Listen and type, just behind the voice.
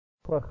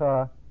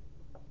Lecha,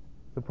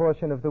 the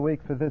portion of the week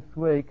for this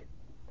week,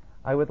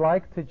 I would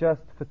like to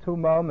just for 2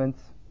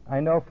 moments, I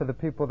know for the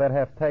people that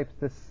have tapes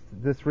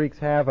this wreaks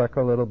havoc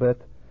a little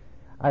bit,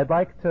 I'd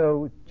like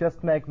to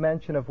just make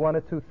mention of 1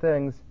 or 2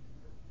 things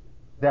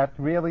that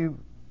really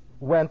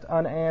went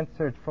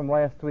unanswered from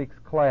last week's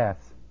class.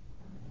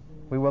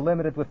 We were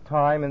limited with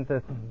time and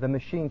the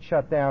machine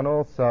shut down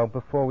also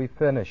before we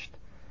finished.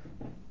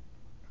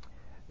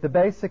 The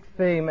basic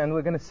theme, and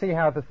we're going to see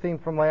how the theme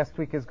from last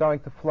week is going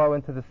to flow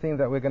into the theme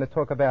that we're going to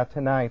talk about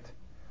tonight.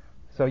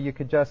 So you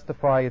could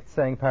justify it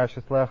saying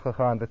Parshas Lech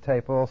Lecha on the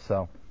tape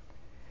also.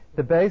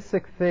 The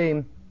basic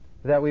theme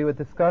that we were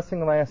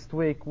discussing last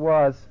week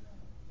was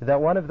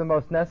that one of the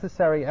most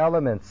necessary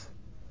elements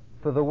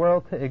for the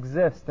world to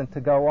exist and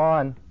to go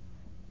on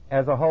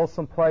as a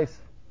wholesome place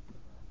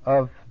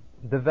of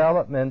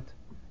development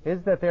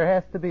is that there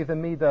has to be the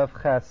midah of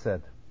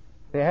chesed.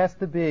 There has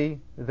to be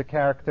the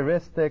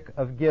characteristic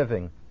of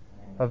giving,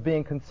 of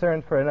being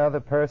concerned for another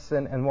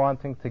person and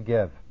wanting to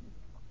give.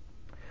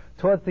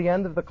 Towards the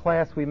end of the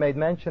class, we made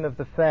mention of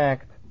the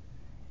fact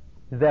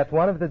that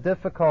one of the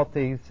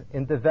difficulties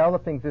in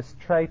developing this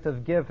trait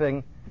of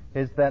giving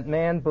is that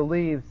man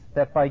believes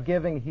that by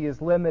giving he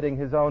is limiting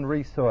his own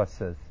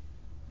resources.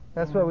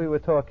 That's what we were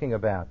talking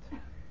about.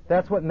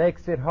 That's what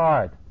makes it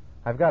hard.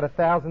 I've got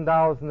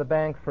 $1,000 in the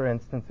bank, for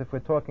instance, if we're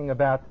talking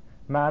about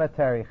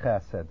monetary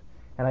chesed,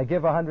 and I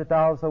give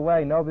 $100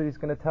 away, nobody's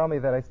going to tell me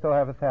that I still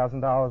have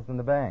 $1,000 in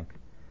the bank.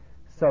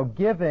 So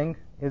giving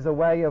is a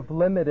way of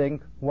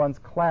limiting one's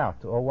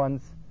clout or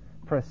one's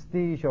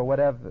prestige or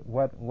whatever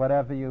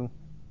whatever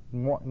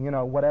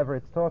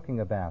it's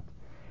talking about.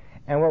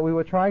 And what we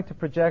were trying to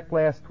project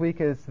last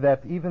week is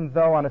that even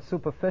though on a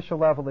superficial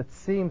level it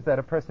seems that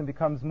a person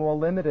becomes more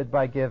limited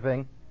by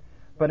giving,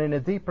 but in a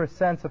deeper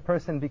sense a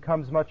person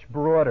becomes much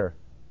broader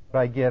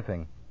by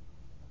giving.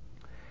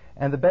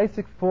 And the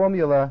basic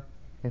formula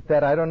is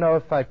that, I don't know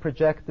if I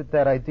projected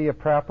that idea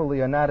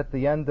properly or not at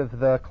the end of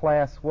the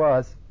class,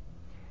 was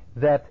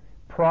that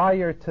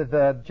prior to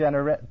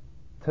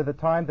the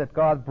time that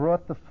God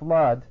brought the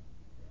flood,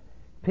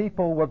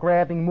 people were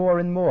grabbing more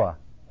and more.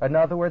 In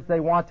other words,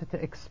 they wanted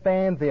to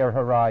expand their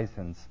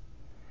horizons.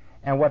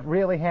 And what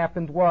really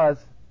happened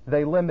was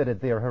they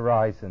limited their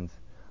horizons.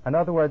 In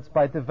other words,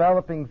 by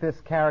developing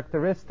this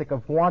characteristic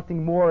of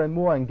wanting more and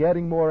more and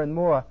getting more and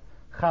more,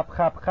 chap,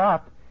 chap,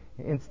 chap,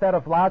 instead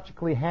of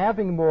logically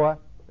having more,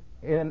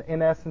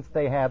 in essence,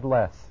 they had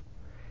less.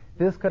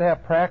 This could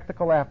have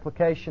practical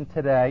application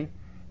today.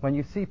 When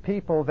you see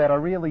people that are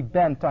really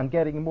bent on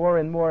getting more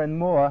and more and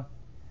more,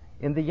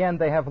 in the end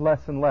they have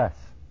less and less,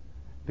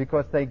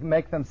 because they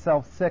make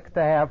themselves sick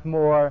to have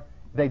more,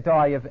 they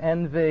die of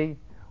envy,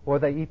 or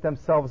they eat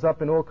themselves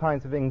up in all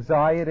kinds of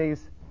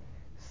anxieties.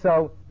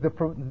 So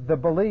the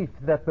belief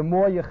that the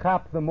more you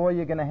chap, the more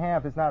you're going to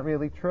have is not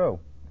really true.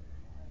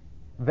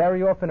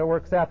 Very often it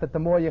works out that the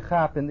more you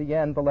chap, in the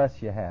end, the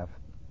less you have,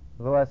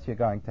 the less you're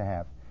going to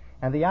have.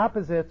 And the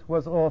opposite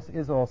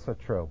is also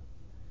true.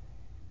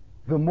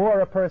 The more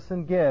a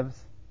person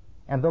gives,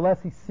 and the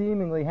less he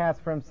seemingly has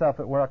for himself,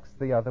 it works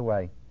the other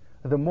way.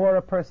 The more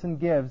a person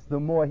gives, the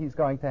more he's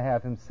going to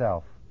have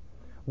himself.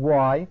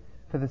 Why?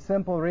 For the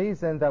simple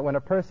reason that when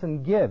a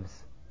person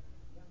gives,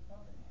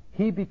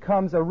 he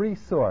becomes a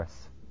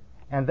resource.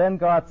 And then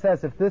God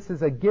says, if this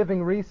is a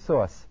giving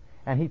resource,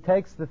 and he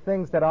takes the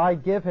things that I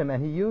give him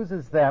and he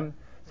uses them,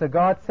 so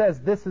God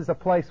says this is a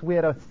place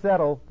where to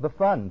settle the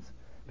funds,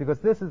 because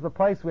this is the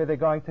place where they're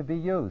going to be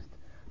used.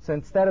 So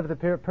instead of the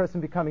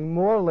person becoming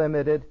more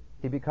limited,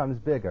 he becomes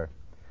bigger.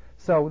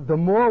 So the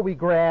more we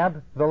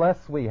grab, the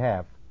less we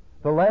have.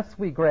 The less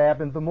we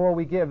grab and the more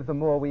we give, the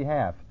more we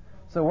have.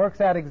 So it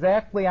works out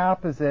exactly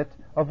opposite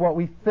of what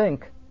we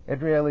think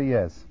it really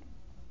is.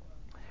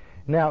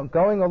 Now,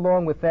 going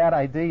along with that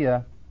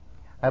idea,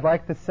 I'd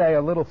like to say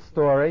a little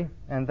story,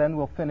 and then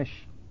we'll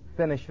finish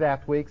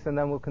that week's, and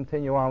then we'll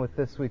continue on with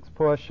this week's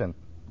portion.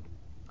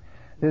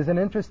 There's an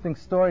interesting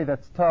story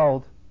that's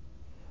told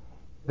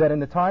that in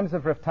the times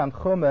of Rav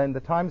Tanchuma, in the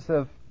times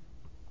of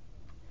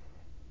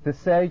the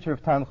sage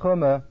Rav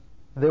Tanchuma,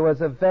 there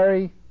was a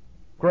very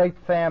great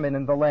famine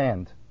in the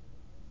land.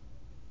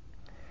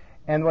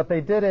 And what they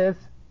did is,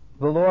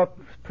 the law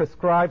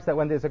prescribes that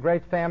when there's a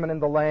great famine in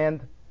the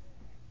land,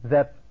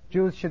 that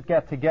Jews should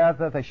get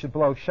together, they should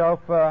blow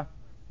shofar,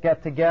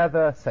 get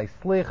together, say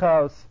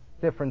slichos,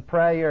 different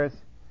prayers.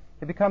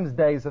 It becomes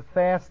days of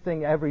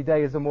fasting. Every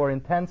day is a more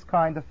intense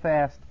kind of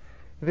fast.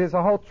 There's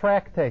a whole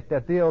tractate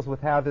that deals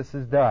with how this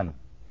is done.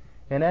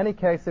 In any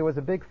case, there was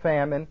a big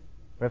famine.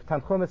 Rav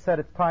Tanchuma said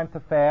it's time to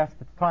fast,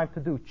 it's time to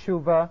do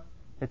tshuva,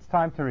 it's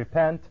time to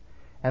repent,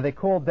 and they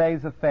called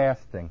days of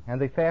fasting.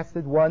 And they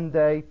fasted 1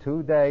 day,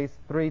 2 days,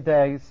 3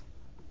 days,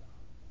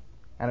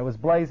 and it was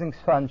blazing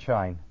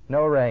sunshine,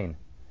 no rain.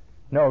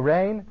 No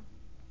rain,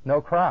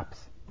 no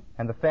crops.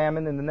 And the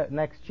famine in the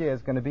next year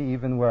is going to be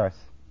even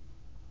worse.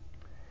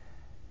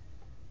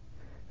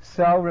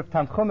 So Rav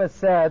Tanchuma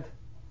said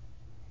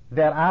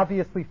that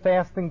obviously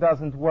fasting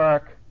doesn't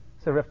work.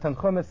 So Rav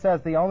Tanchuma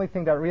says the only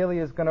thing that really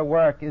is going to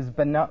work is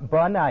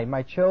Banai,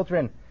 my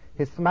children,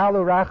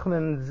 Hismalu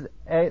rachman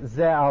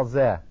ze al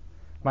ze.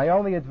 My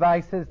only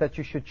advice is that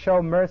you should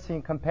show mercy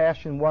and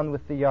compassion one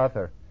with the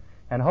other.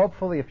 And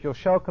hopefully if you'll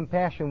show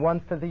compassion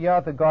one for the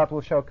other, God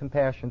will show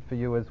compassion for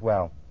you as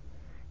well.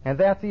 And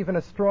that's even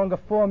a stronger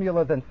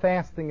formula than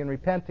fasting and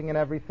repenting and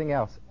everything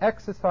else.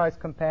 Exercise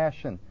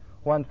compassion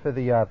one for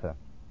the other.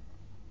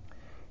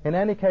 In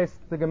any case,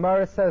 the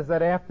Gemara says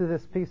that after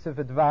this piece of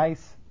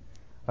advice,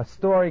 a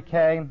story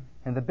came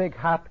in the big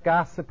hot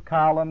gossip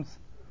columns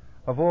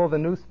of all the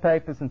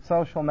newspapers and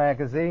social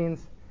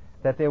magazines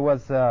that there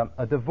was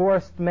a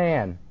divorced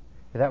man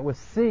that was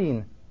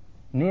seen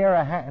near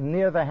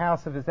the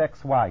house of his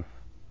ex-wife.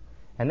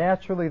 And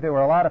naturally there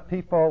were a lot of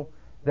people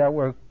that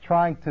were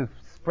trying to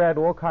spread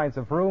all kinds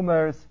of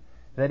rumors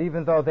that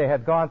even though they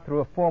had gone through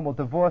a formal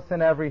divorce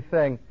and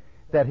everything,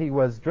 that he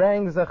was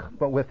drangzach,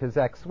 but with his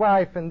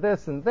ex-wife and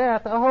this and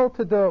that, a whole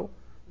to-do.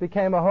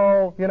 Became a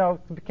whole,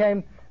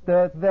 became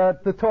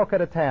the talk of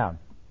the town.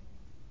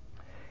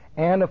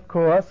 And of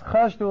course,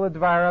 chashdu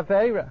l'dvar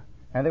aveira.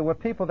 And there were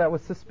people that were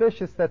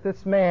suspicious that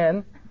this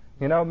man,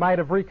 might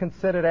have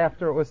reconsidered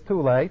after it was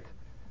too late,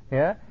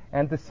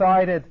 and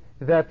decided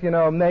that,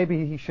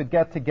 maybe he should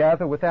get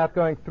together without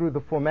going through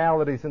the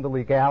formalities and the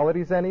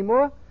legalities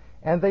anymore.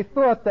 And they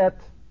thought that,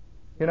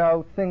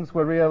 things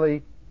were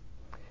really,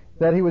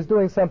 that he was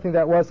doing something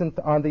that wasn't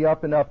on the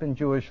up and up in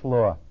Jewish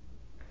law.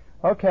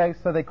 Okay,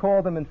 so they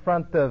called him in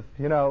front of,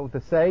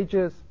 the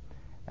sages,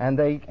 and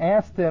they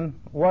asked him,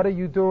 what are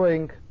you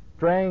doing,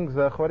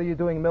 drangzach, what are you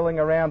doing milling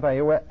around by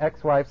your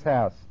ex-wife's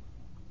house?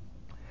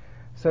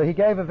 So he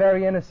gave a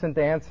very innocent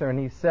answer, and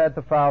he said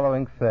the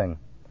following thing.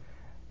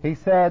 He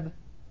said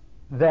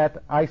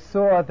that I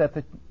saw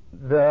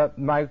that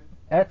my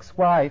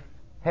ex-wife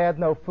had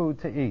no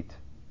food to eat.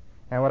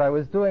 And what I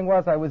was doing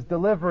was I was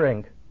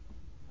delivering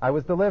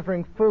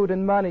food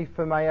and money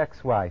for my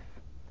ex-wife.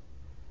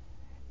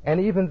 And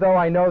even though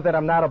I know that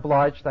I'm not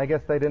obliged, I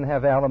guess they didn't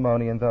have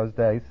alimony in those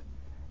days,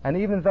 and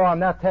even though I'm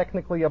not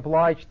technically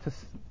obliged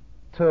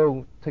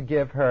to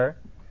give her,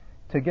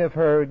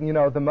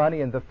 the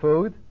money and the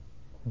food,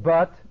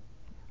 but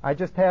I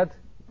just had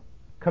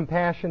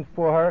compassion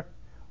for her.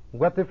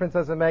 What difference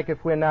does it make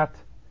if we're not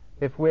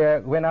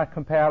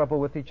compatible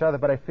with each other?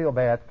 But I feel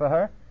bad for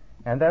her,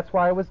 and that's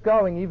why I was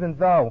going, even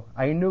though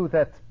I knew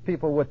that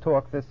people would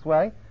talk this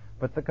way.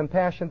 But the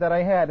compassion that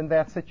I had in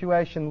that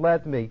situation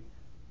led me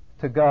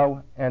to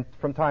go and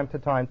from time to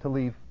time to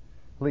leave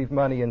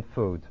money and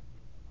food.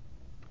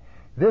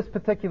 This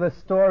particular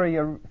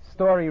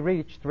story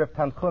reached Rav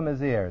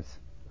Tanchuma's ears.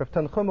 Rav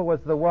Tanchuma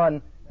was the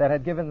one that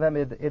had given them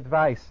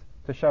advice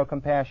to show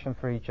compassion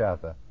for each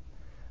other.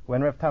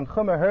 When Rav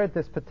Tanchuma heard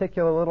this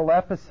particular little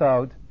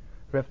episode,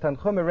 Rav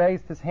Tanchuma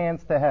raised his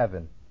hands to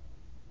heaven,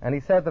 and he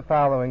said the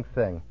following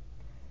thing.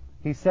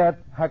 He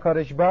said,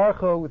 HaKadosh Baruch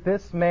Hu,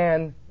 this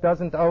man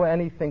doesn't owe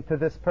anything to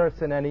this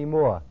person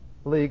anymore,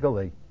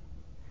 legally.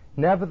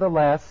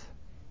 Nevertheless,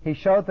 he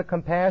showed the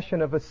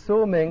compassion of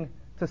assuming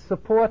to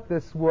support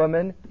this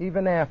woman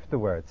even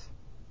afterwards.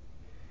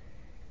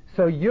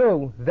 So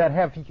you that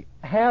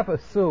have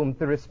assumed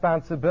the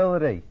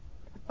responsibility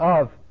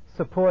of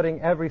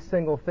supporting every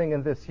single thing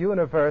in this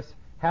universe,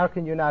 how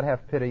can you not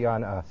have pity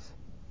on us?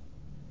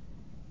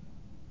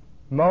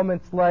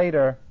 Moments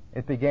later,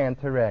 it began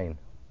to rain.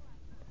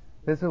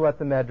 This is what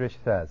the Medrash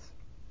says.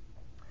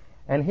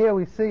 And here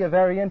we see a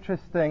very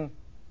interesting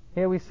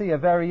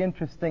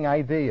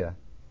idea.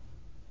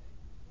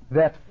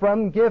 That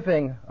from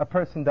giving, a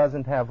person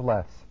doesn't have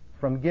less.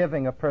 From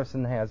giving, a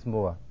person has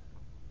more.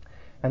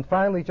 And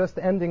finally, just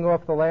ending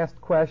off the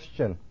last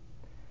question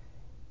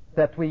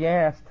that we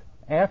asked,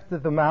 after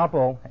the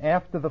Mabul,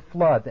 after the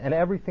flood, and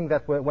everything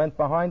that went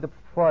behind the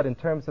flood in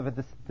terms of a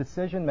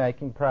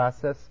decision-making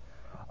process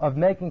of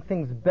making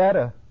things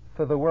better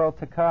for the world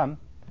to come,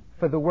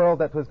 for the world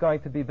that was going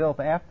to be built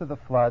after the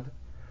flood,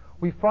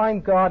 we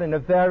find God in a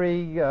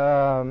very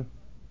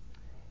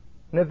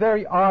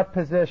odd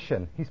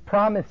position. He's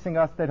promising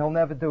us that He'll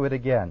never do it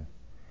again.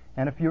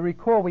 And if you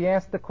recall, we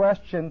asked the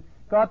question,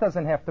 God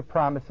doesn't have to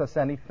promise us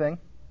anything.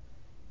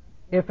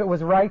 If it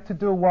was right to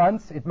do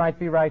once, it might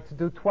be right to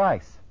do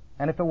twice.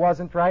 And if it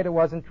wasn't right, it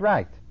wasn't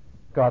right.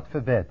 God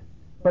forbid.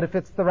 But if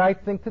it's the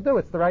right thing to do,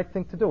 it's the right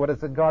thing to do. What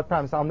does God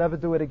promise? I'll never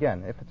do it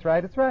again. If it's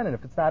right, it's right. And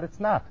if it's not, it's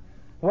not.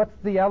 What's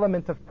the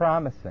element of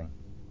promising?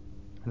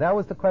 That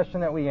was the question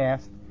that we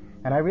asked.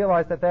 And I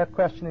realized that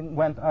question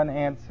went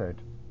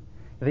unanswered.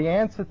 The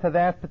answer to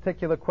that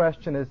particular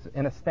question is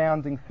an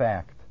astounding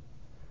fact.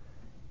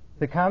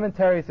 The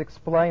commentaries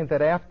explain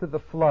that after the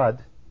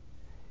flood,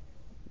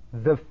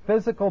 the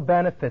physical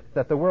benefits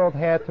that the world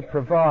had to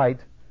provide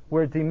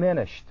were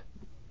diminished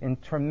in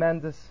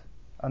tremendous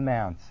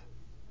amounts,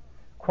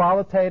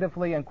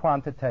 qualitatively and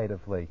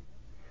quantitatively.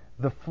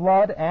 The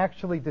flood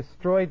actually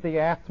destroyed the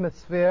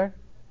atmosphere,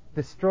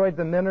 destroyed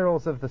the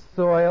minerals of the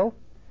soil,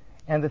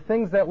 and the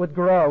things that would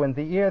grow and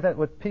the air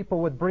that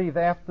people would breathe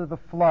after the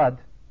flood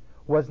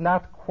was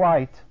not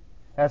quite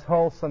as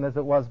wholesome as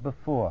it was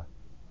before.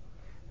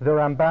 The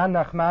Ramban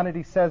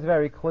Nachmanides says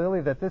very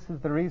clearly that this is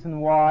the reason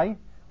why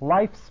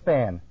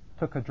lifespan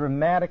took a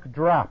dramatic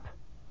drop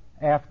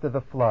after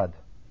the flood.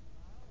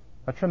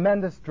 A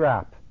tremendous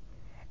drop.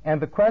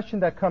 And the question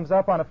that comes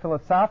up on a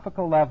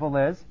philosophical level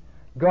is,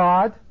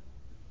 God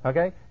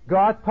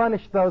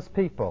punished those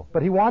people,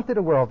 but he wanted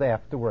a world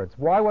afterwards.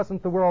 Why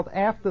wasn't the world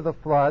after the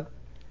flood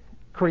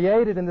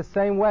created in the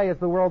same way as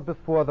the world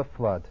before the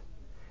flood?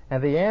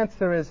 And the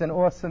answer is an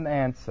awesome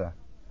answer.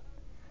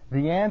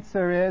 The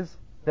answer is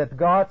that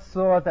God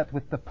saw that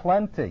with the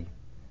plenty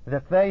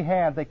that they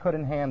had, they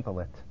couldn't handle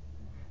it.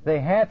 They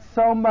had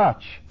so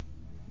much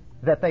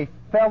that they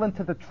fell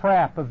into the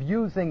trap of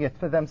using it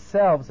for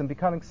themselves and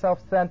becoming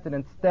self-centered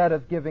instead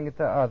of giving it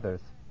to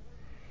others.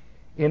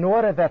 In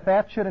order that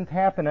that shouldn't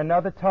happen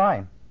another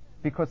time,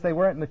 because they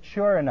weren't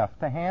mature enough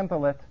to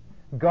handle it,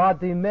 God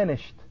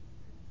diminished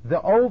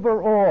the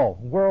overall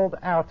world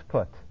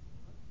output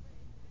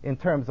in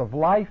terms of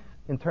life,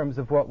 in terms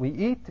of what we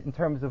eat, in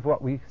terms of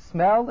what we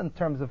smell, in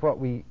terms of what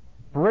we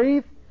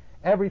breathe.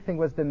 Everything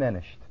was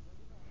diminished.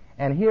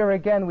 And here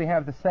again we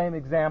have the same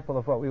example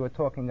of what we were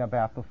talking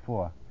about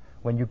before.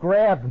 When you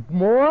grab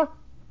more,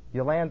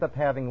 you'll end up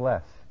having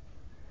less.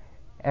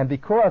 And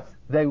because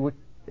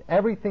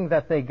everything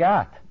that they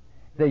got,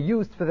 they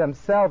used for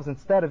themselves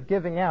instead of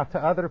giving out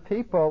to other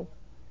people,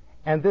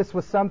 and this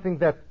was something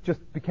that just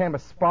became a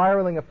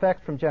spiraling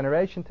effect from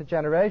generation to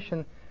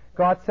generation,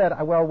 God said,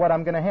 well, what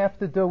I'm going to have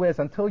to do is,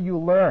 until you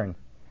learn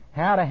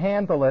how to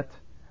handle it,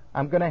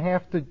 I'm going to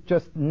have to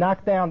just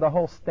knock down the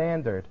whole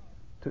standard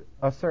to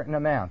a certain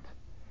amount,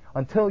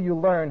 until you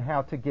learn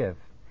how to give.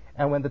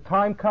 And when the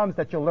time comes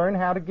that you'll learn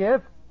how to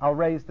give, I'll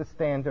raise the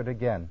standard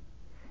again.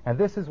 And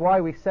this is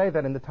why we say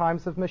that in the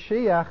times of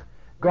Mashiach,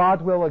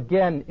 God will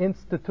again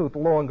institute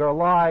longer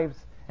lives,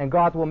 and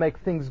God will make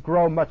things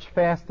grow much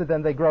faster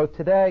than they grow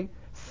today,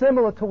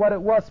 similar to what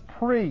it was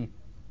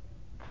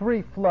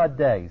pre-flood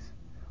days.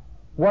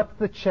 What's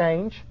the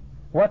change?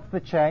 What's the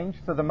change?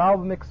 So the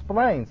Malbim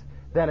explains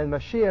that in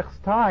Mashiach's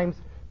times,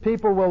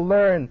 people will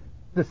learn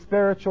the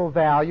spiritual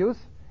values,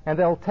 and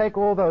they'll take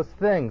all those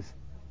things,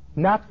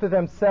 not for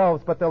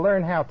themselves, but they'll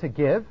learn how to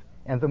give,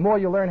 and the more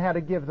you learn how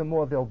to give, the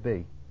more there'll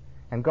be.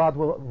 And God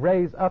will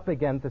raise up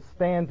again the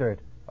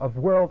standard of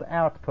world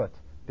output,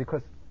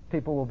 because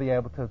people will be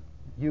able to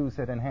use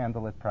it and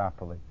handle it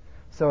properly.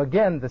 So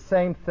again, the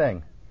same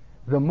thing.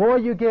 The more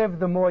you give,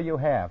 the more you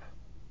have.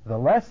 The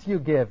less you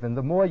give and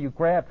the more you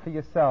grab for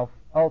yourself,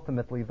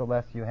 ultimately the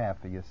less you have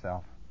for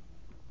yourself.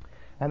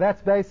 And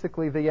that's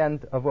basically the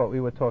end of what we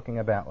were talking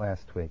about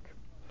last week.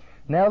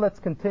 Now let's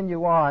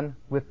continue on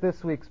with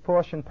this week's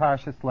portion,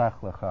 Parshas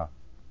Lech Lecha.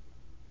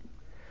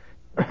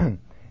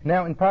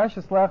 Now in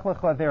Parshas Lech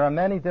Lecha there are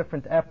many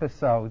different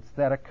episodes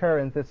that occur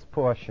in this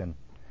portion.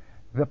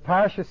 The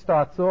portion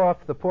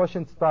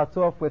starts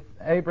off with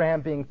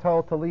Abraham being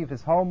told to leave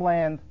his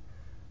homeland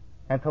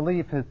and to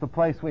leave the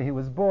place where he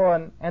was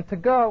born and to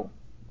go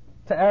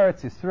to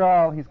Eretz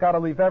Yisrael. He's got to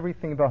leave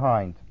everything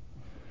behind.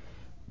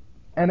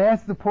 And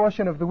as the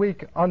portion of the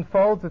week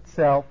unfolds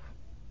itself,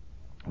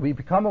 we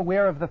become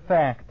aware of the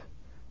fact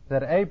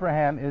that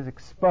Abraham is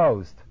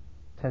exposed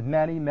to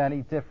many,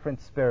 many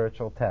different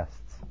spiritual tests.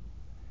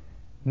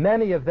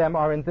 Many of them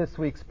are in this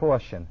week's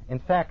portion. In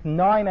fact,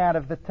 9 out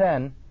of the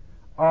 10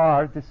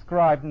 are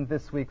described in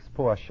this week's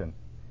portion.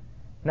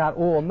 Not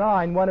all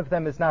 9. One of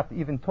them is not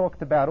even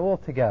talked about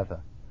altogether.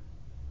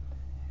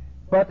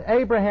 But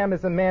Abraham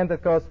is a man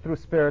that goes through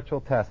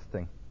spiritual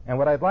testing. And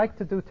what I'd like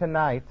to do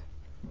tonight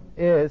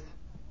is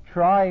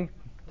try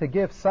to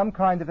give some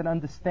kind of an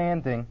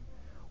understanding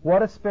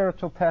what a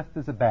spiritual test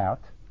is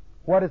about,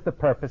 what is the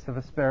purpose of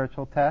a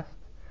spiritual test,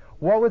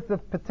 what was the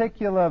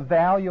particular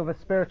value of a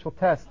spiritual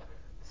test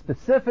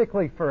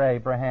specifically for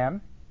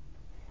Abraham,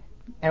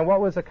 and what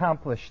was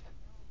accomplished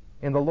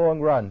in the long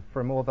run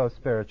from all those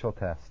spiritual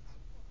tests.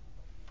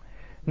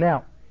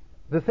 Now,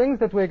 the things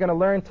that we're going to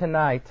learn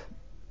tonight,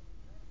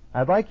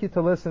 I'd like you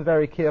to listen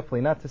very carefully,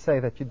 not to say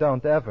that you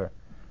don't ever,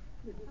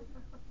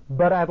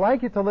 but I'd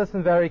like you to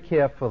listen very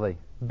carefully,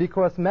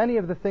 because many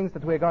of the things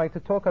that we're going to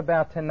talk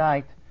about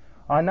tonight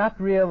are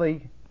not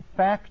really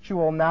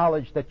factual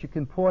knowledge that you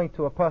can point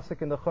to a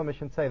pasuk in the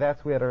Chumash and say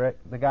that's where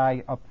the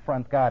guy up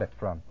front got it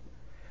from.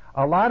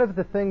 A lot of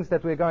the things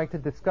that we're going to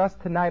discuss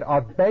tonight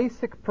are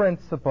basic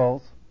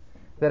principles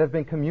that have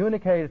been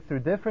communicated through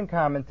different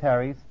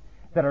commentaries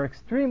that are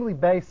extremely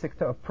basic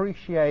to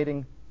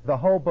appreciating the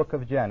whole book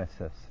of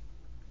Genesis.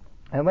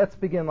 And let's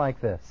begin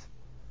like this.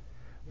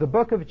 The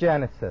book of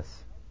Genesis.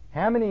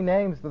 How many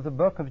names does the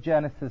book of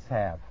Genesis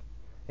have?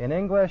 In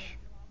English,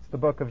 it's the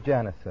book of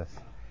Genesis.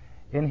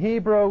 In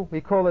Hebrew,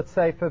 we call it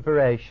Sefer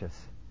Bereshis.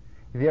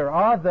 There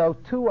are, though,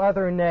 2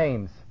 other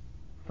names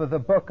for the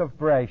book of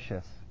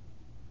Bereshis.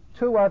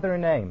 2 other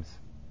names.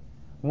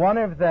 One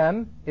of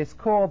them is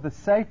called the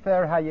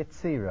Sefer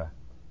HaYetzirah,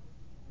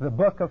 the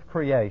book of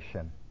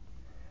creation.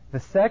 The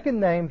second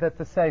name that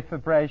the Sefer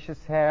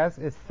Bereshis has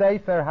is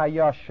Sefer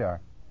HaYashar,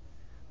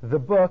 the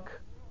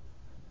book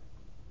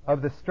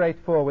of the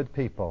straightforward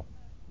people.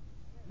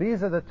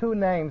 These are the 2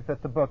 names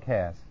that the book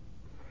has.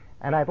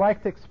 And I'd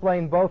like to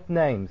explain both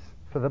names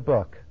for the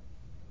book.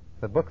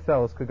 The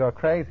booksellers could go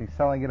crazy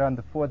selling it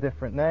under 4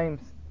 different names.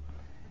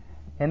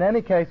 In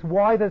any case,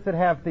 why does it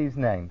have these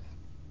names?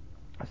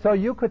 So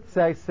you could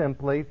say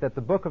simply that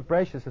the book of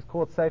Bereshis is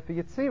called Sefer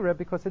Yetzirah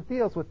because it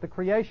deals with the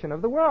creation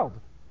of the world.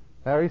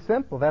 Very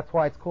simple. That's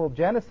why it's called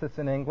Genesis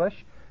in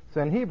English.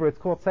 So in Hebrew it's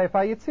called Sefer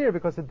Yetzirah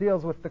because it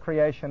deals with the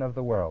creation of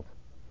the world.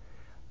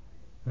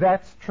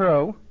 That's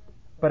true,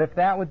 but if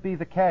that would be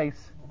the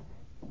case,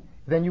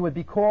 then you would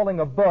be calling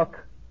a book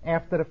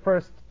after the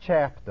first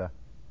chapter.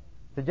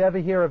 Did you ever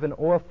hear of an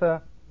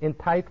author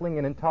entitling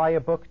an entire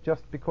book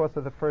just because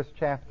of the first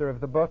chapter of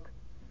the book?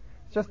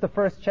 It's just the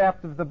first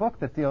chapter of the book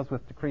that deals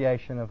with the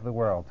creation of the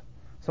world.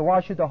 So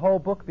why should the whole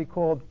book be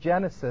called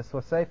Genesis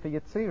or Sefer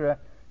Yetzirah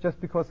just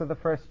because of the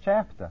first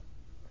chapter?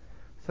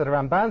 So the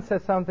Ramban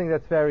says something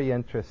that's very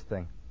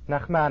interesting.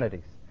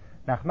 Nachmanides.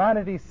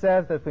 Nachmanides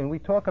says that when we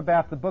talk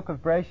about the book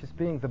of Bereshis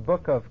being the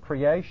book of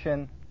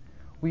creation,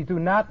 we do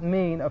not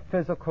mean a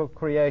physical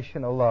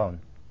creation alone.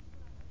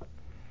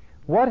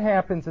 What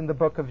happens in the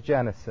book of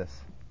Genesis?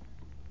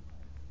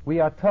 We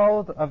are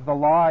told of the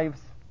lives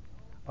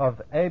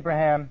of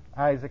Abraham,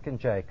 Isaac, and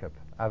Jacob,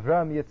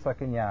 Avram, Yitzchak,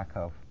 and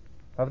Yaakov,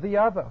 of the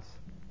others.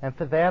 And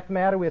for that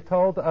matter, we are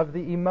told of the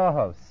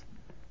imahos,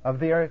 of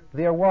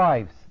their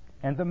wives,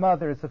 and the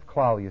mothers of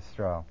Klal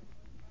Yisrael.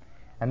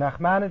 And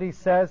Nachmanides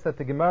says that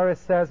the Gemara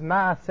says,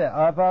 Ma'aseh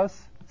avos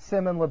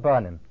siman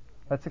lebanim.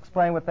 Let's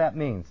explain what that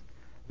means.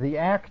 The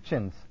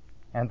actions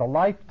and the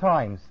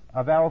lifetimes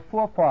of our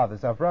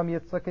forefathers, Avram,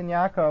 Yitzchak, and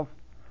Yaakov,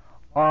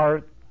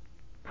 are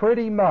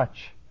pretty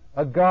much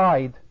a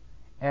guide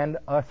and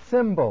a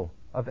symbol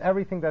of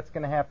everything that's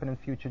going to happen in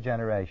future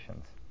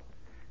generations.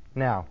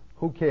 Now,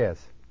 who cares?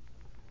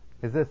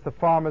 Is this the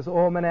Farmer's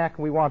Almanac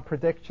and we want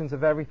predictions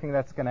of everything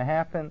that's going to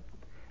happen?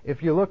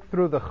 If you look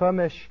through the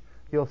Chumash,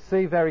 you'll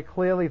see very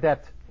clearly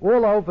that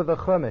all over the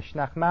Chumash,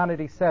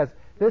 Nachmanides says,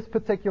 this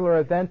particular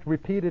event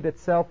repeated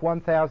itself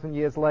 1,000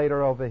 years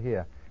later over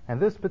here. And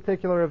this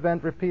particular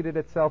event repeated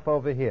itself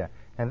over here.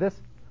 And this,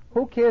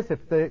 who cares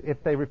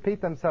if they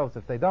repeat themselves,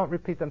 if they don't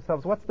repeat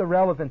themselves? What's the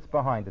relevance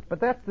behind it? But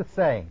that's the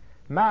saying.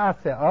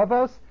 Ma'aseh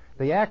avos,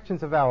 the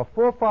actions of our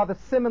forefathers,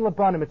 siman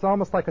lebanim. It's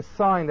almost like a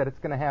sign that it's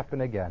going to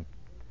happen again.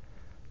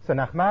 So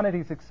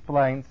Nachmanides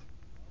explains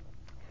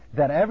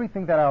that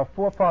everything that our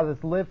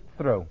forefathers lived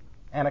through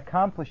and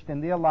accomplished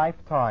in their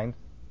lifetimes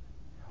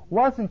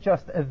wasn't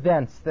just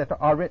events that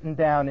are written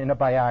down in a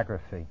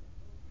biography.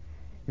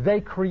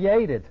 They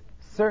created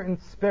certain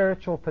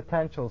spiritual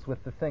potentials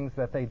with the things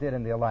that they did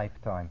in their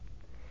lifetime.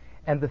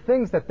 And the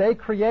things that they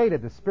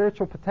created, the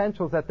spiritual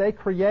potentials that they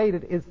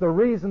created, is the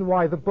reason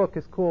why the book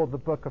is called the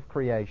Book of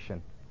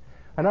Creation.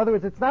 In other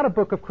words, it's not a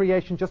book of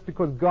creation just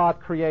because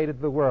God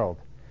created the world.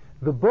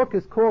 The book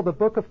is called the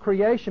Book of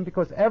Creation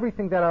because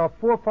everything that our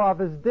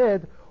forefathers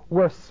did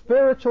were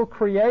spiritual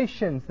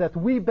creations that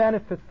we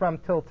benefit from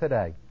till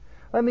today.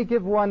 Let me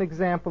give one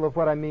example of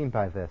what I mean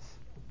by this.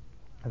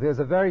 There's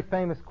a very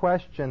famous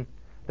question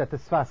that the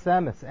Sfas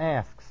Emes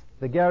asks,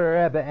 the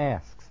Gerer Rebbe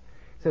asks.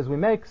 He says, we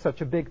make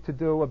such a big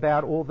to-do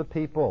about all the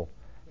people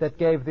that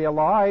gave their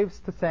lives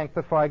to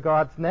sanctify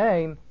God's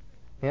name,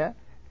 yeah?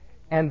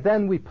 And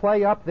then we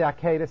play up the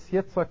Akedas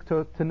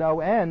Yitzchak to no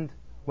end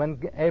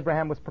when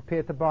Abraham was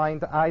prepared to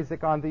bind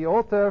Isaac on the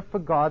altar for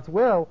God's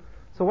will.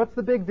 So what's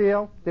the big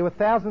deal? There were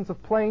thousands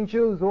of plain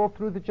Jews all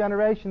through the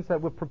generations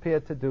that were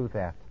prepared to do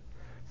that.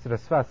 So the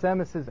Sfas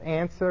Emes'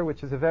 answer,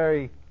 which is a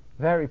very,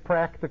 very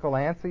practical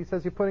answer, he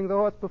says you're putting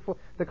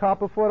the cart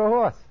before the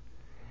horse.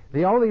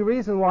 The only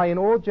reason why in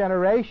all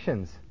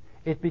generations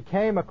it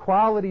became a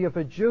quality of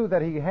a Jew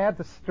that he had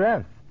the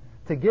strength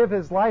to give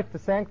his life to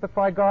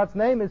sanctify God's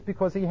name is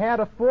because he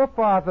had a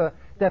forefather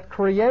that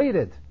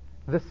created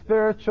the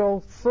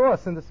spiritual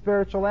source and the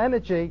spiritual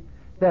energy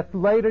that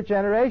later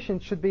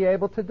generations should be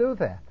able to do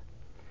that.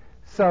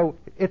 So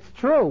it's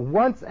true,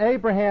 once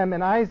Abraham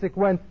and Isaac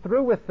went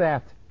through with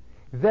that,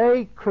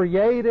 they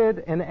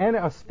created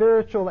a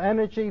spiritual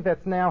energy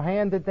that's now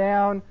handed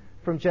down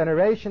from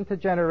generation to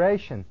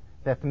generation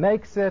that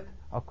makes it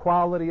a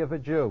quality of a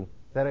Jew,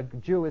 that a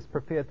Jew is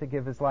prepared to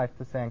give his life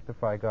to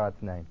sanctify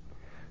God's name.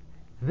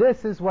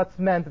 This is what's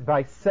meant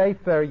by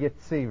Sefer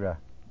Yetzirah,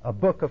 a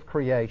book of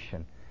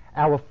creation.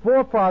 Our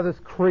forefathers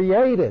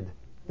created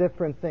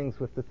different things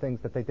with the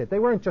things that they did. They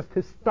weren't just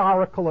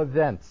historical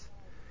events.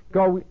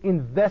 Go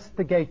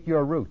investigate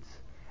your roots.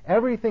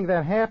 Everything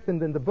that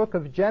happened in the book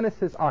of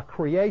Genesis are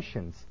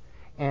creations,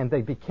 and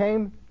they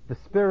became the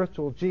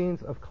spiritual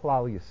genes of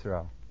Klal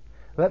Yisrael.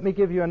 Let me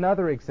give you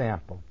another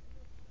example.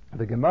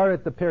 The Gemara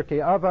at the Pirkei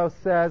Avos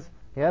says,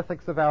 the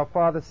Ethics of Our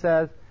Father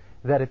says,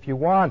 that if you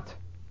want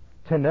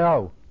to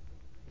know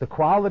the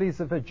qualities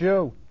of a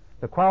Jew,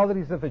 the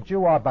qualities of a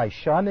Jew are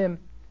Baishanim,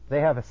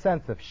 they have a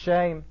sense of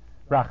shame,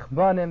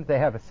 Rachmanim, they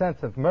have a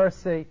sense of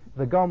mercy,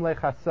 V'gom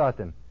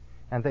lechasadim,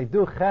 and they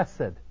do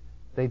chesed,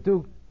 they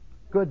do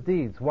good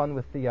deeds one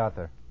with the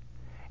other.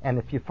 And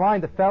if you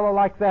find a fellow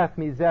like that,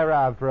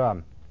 Mizera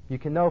Avram, you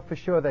can know for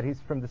sure that he's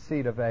from the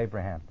seed of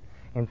Abraham.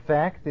 In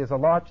fact, there's a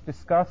large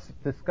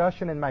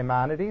discussion in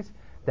Maimonides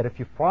that if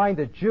you find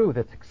a Jew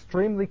that's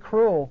extremely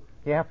cruel,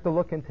 you have to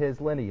look into his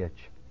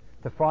lineage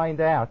to find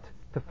out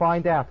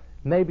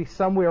maybe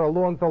somewhere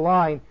along the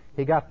line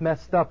He got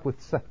messed up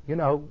with,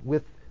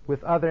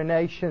 with other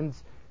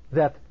nations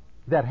that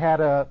had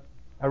a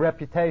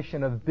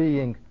reputation of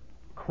being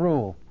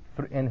cruel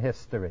in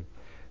history.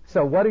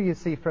 So what do you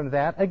see from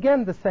that?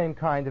 Again, the same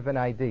kind of an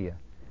idea.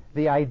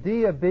 The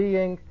idea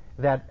being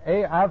that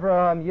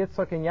Avraham,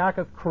 Yitzchak, and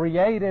Yaakov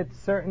created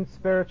certain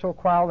spiritual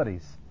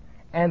qualities.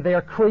 And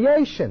they're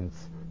creations.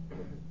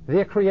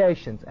 They're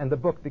creations. And the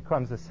book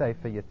becomes a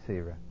Sefer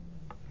Yetzirah.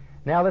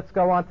 Now let's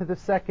go on to the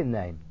second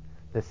name.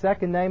 The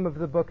second name of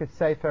the book is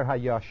Sefer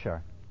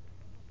HaYashar,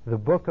 the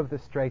book of the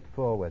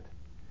straightforward.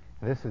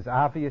 This is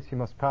obvious. You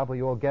must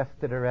probably all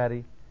guessed it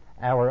already.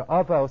 Our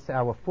Avos,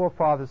 our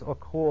forefathers, are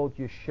called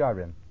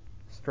Yesharim,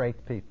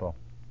 straight people.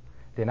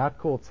 They're not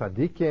called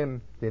Tzaddikim.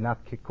 They're not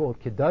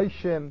called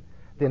Kedoshim.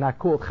 They're not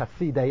called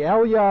Chasidei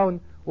Elyon,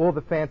 all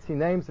the fancy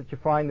names that you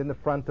find in the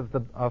front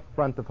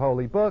of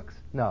holy books.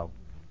 No.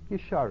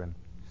 Yesharim,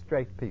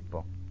 straight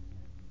people.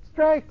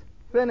 Straight,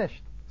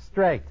 finished,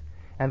 straight.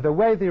 And the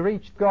way they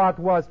reached God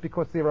was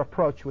because their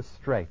approach was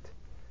straight.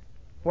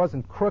 It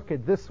wasn't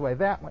crooked this way,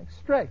 that way,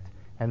 straight.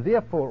 And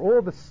therefore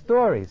all the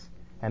stories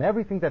and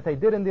everything that they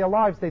did in their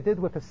lives, they did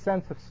with a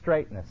sense of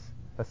straightness,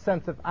 a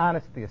sense of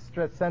honesty,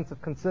 a sense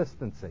of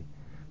consistency.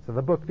 So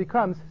the book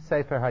becomes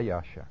Sefer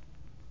HaYashar.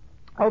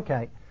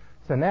 Okay,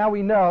 so now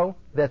we know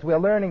that we're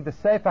learning the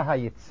Sefer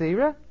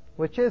HaYetzirah,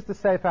 which is the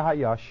Sefer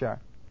HaYashar.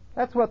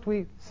 That's what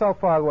we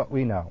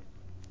know.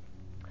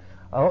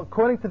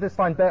 According to this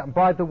line,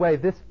 by the way,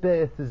 this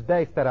is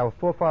based, that our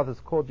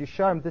forefathers called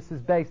Yesharim, this is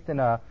based in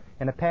a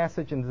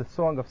passage in the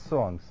Song of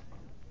Songs.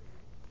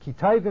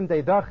 Kitayvim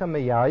deidachem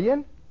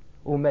meyayin,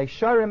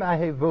 umeisharim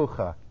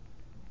ahevucha.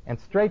 And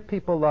straight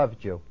people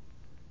loved you.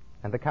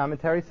 And the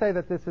commentaries say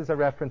that this is a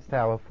reference to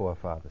our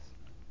forefathers.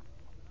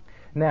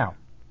 Now,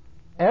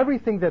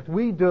 everything that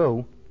we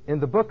do in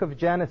the book of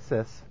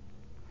Genesis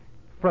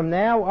from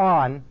now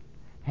on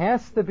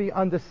has to be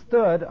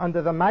understood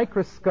under the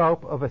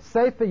microscope of a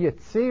Sefer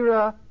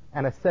Yetzirah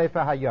and a Sefer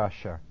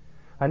HaYashar.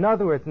 In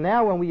other words,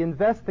 now when we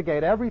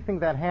investigate everything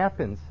that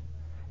happens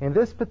in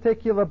this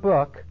particular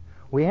book,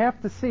 we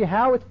have to see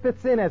how it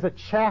fits in as a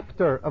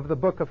chapter of the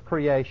book of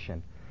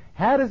creation.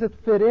 How does it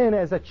fit in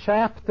as a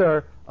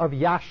chapter of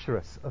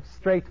Yashrus, of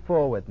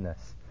straightforwardness?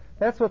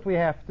 That's what we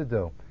have to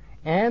do.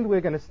 And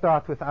we're going to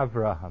start with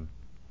Avraham.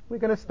 We're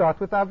going to start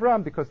with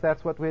Avraham because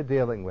that's what we're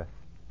dealing with.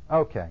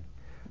 Okay.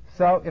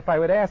 So if I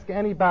would ask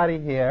anybody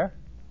here,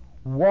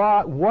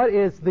 what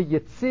is the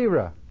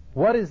Yetzirah?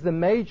 What is the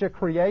major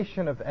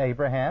creation of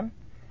Abraham?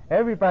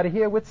 Everybody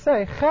here would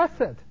say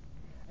Chesed.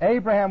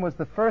 Abraham was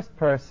the first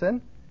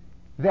person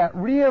that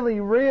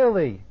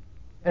really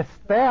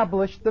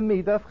established the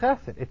midah of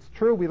Chesed. It's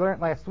true, we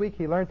learned last week,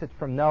 he learned it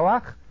from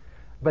Noach,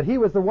 but he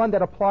was the one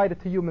that applied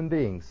it to human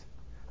beings.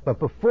 But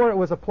before it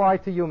was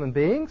applied to human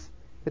beings,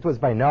 it was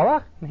by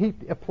Noach, and he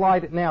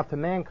applied it now to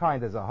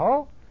mankind as a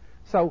whole.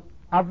 So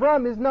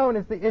Avram is known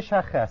as the Ish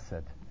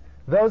HaChesed.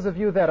 Those of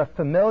you that are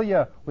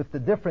familiar with the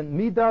different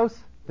midos,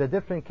 the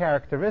different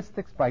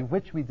characteristics by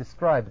which we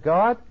describe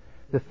God,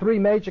 the three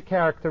major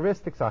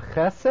characteristics are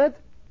Chesed,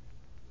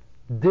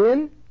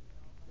 Din,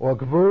 or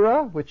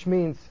Gvura, which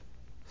means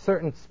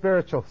certain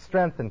spiritual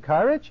strength and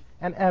courage,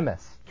 and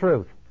Emes,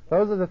 truth.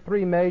 Those are the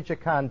three major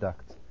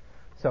conducts.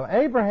 So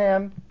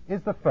Abraham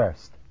is the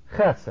first,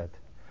 Chesed.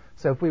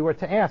 So if we were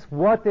to ask,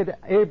 what did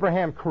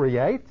Abraham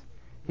create?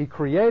 He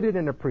created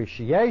an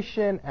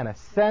appreciation and a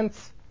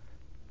sense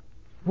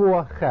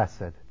for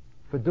Chesed,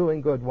 for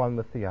doing good one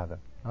with the other.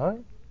 All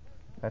right?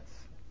 That's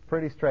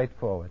pretty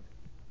straightforward.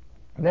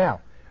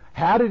 Now,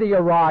 how did he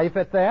arrive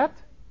at that?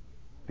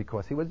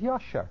 Because he was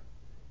Yashar,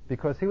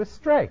 because he was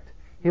straight.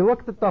 He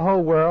looked at the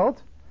whole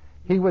world.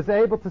 He was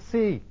able to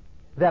see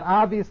that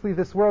obviously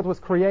this world was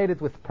created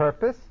with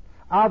purpose.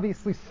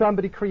 Obviously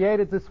somebody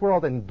created this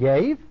world and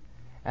gave,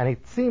 and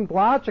it seemed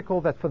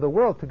logical that for the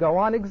world to go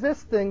on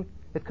existing,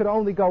 it could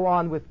only go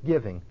on with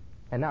giving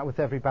and not with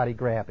everybody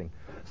grabbing.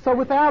 So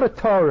without a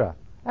Torah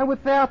and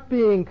without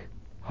being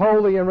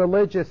holy and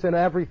religious and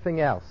everything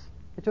else,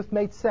 it just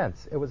made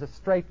sense. It was a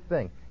straight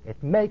thing.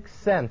 It makes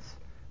sense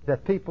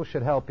that people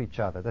should help each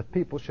other, that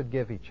people should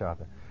give each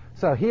other.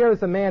 So here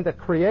is a man that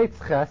creates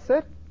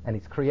Chesed, and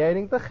he's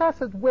creating the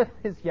Chesed with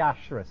his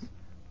Yashrus.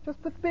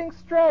 Just with being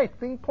straight,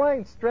 being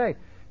plain straight.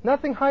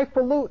 Nothing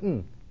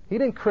highfalutin. He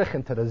didn't krich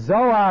into the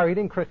Zohar, he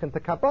didn't krich into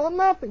Kabbalah,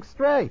 nothing,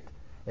 straight.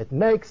 It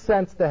makes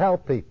sense to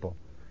help people.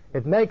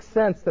 It makes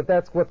sense that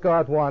that's what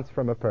God wants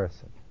from a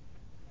person.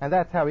 And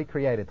that's how he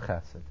created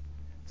Chesed.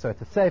 So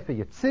it's a Sefer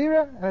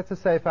Yetzirah and it's a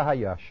Sefer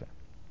HaYashar.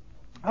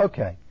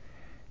 Okay,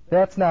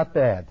 that's not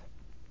bad.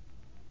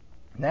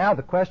 Now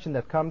the question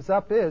that comes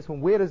up is,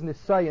 where does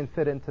Nisayan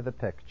fit into the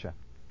picture?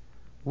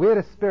 Where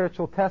does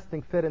spiritual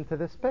testing fit into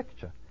this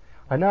picture?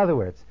 In other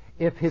words,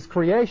 if his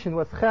creation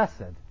was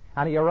Chesed,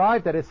 and he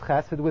arrived at his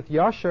Chesed with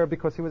Yashar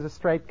because he was a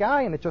straight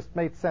guy and it just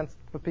made sense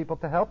for people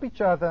to help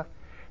each other,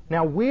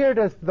 now where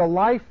does the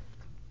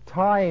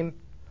lifetime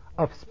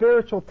of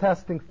spiritual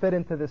testing fit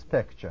into this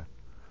picture?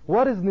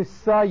 What does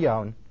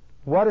Nisayon,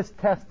 what does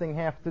testing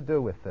have to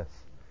do with this?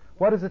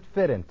 What does it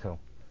fit into?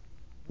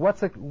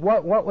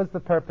 What was the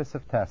purpose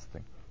of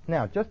testing?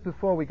 Now, just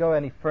before we go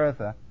any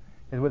further,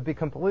 it would be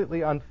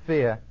completely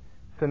unfair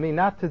for me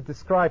not to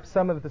describe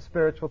some of the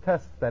spiritual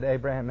tests that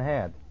Abraham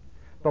had.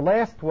 The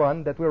last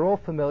one that we're all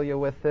familiar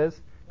with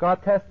is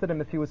God tested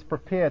him if he was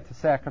prepared to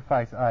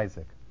sacrifice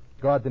Isaac.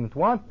 God didn't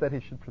want that he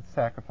should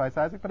sacrifice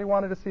Isaac, but he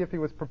wanted to see if he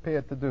was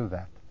prepared to do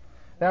that.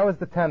 That was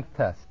the 10th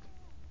test.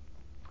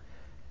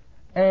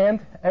 And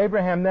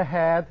Abraham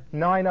had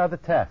 9 other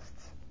tests.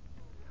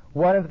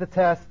 One of the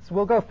tests,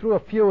 we'll go through a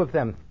few of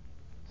them,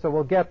 so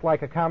we'll get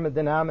like a common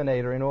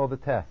denominator in all the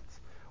tests.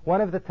 One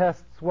of the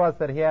tests was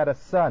that he had a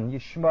son,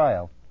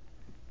 Yishmael,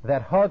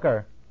 that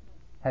Hagar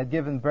had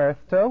given birth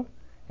to.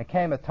 It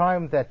came a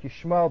time that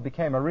Yishmael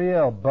became a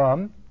real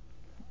bum,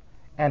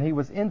 and he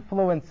was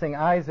influencing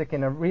Isaac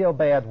in a real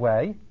bad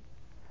way,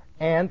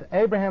 and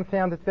Abraham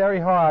found it very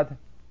hard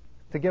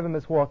to give him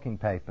his walking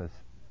papers.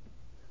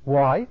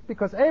 Why?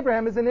 Because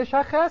Abraham is an Ish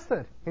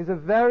HaChesed. He's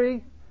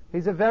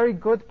a very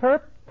good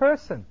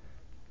person.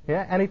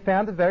 Yeah, and he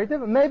found it very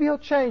difficult. Maybe he'll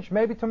change.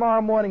 Maybe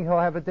tomorrow morning he'll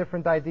have a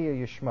different idea,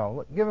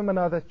 Yishmael. Give him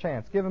another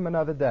chance. Give him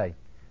another day.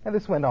 And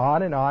this went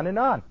on and on and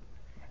on.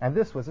 And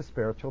this was a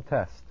spiritual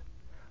test.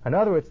 In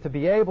other words, to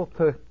be able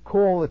to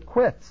call it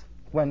quits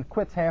when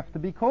quits have to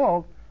be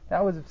called,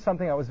 that was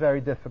something that was very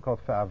difficult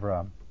for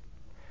Avraham.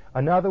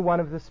 Another one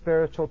of the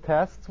spiritual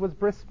tests was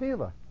bris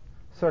milah.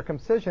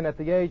 Circumcision at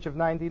the age of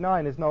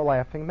 99 is no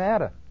laughing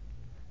matter.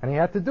 And he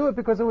had to do it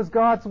because it was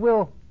God's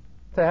will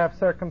to have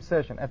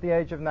circumcision at the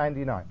age of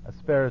 99, a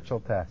spiritual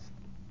test.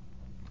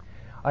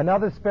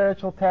 Another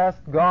spiritual test,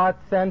 God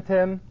sent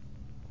him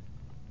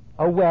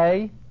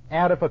away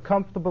out of a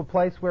comfortable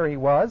place where he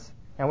was,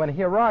 and when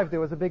he arrived there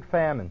was a big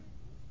famine.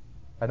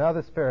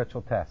 Another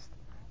spiritual test.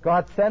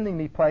 God's sending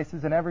me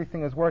places and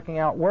everything is working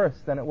out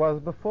worse than it was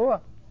before.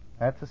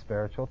 That's a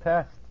spiritual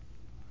test.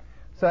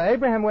 So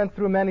Abraham went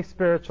through many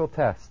spiritual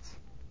tests.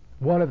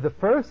 One of the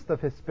first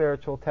of his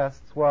spiritual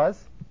tests was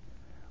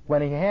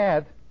when he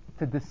had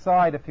to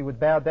decide if he would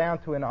bow down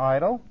to an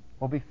idol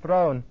or be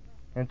thrown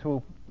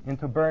into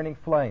burning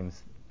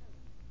flames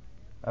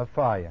of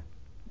fire.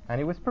 And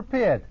he was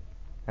prepared.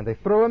 And they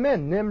threw him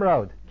in,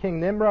 Nimrod. King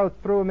Nimrod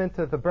threw him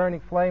into the burning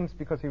flames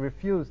because he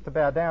refused to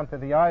bow down to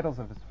the idols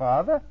of his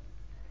father.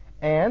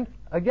 And,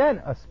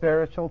 again, a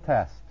spiritual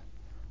test.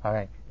 All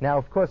right. Now,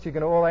 of course, you're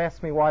going to all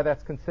ask me why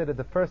that's considered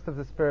the first of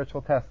the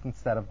spiritual tests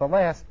instead of the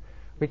last.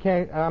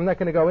 I'm not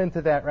going to go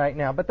into that right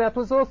now. But that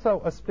was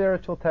also a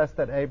spiritual test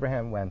that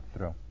Abraham went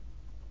through.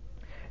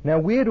 Now,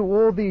 where do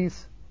all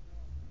these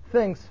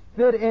things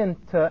fit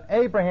into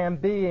Abraham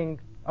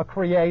being a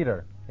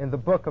creator in the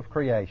book of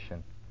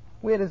creation?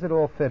 Where does it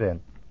all fit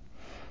in?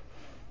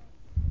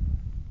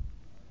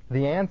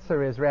 The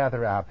answer is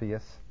rather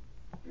obvious.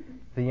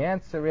 The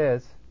answer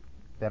is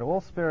that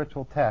all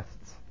spiritual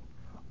tests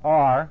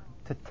are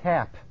to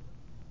tap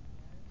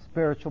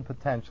spiritual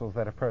potentials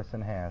that a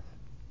person has.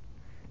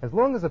 As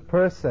long as a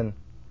person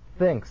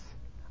thinks,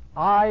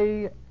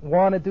 I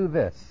want to do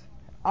this,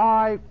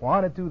 I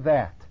want to do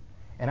that,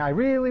 and I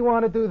really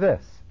want to do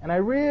this, and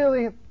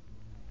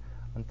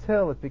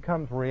until it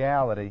becomes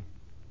reality,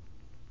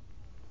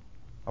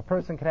 a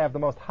person can have the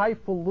most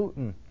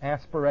highfalutin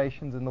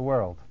aspirations in the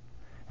world.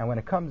 And when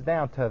it comes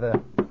down to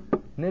the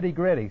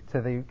nitty-gritty,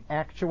 to the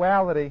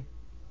actuality,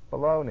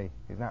 baloney,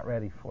 he's not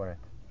ready for it.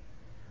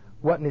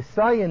 What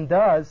Nisayan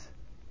does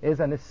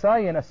is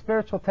a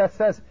spiritual test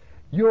says,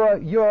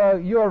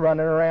 you're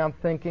running around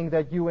thinking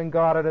that you and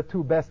God are the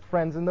two best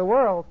friends in the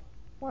world.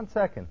 1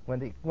 second.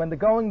 When the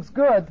going's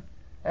good,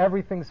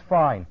 everything's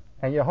fine,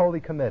 and you're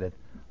wholly committed.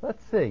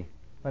 Let's see.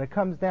 When it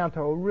comes down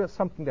to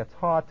something that's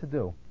hard to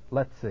do,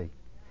 let's see.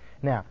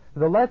 Now,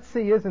 the let's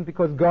see isn't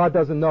because God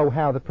doesn't know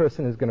how the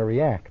person is going to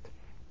react.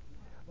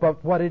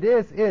 But what it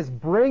is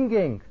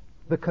bringing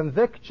the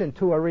conviction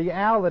to a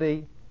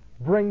reality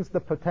brings the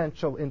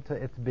potential into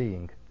its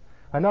being.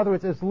 In other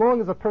words, as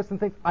long as a person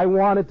thinks, I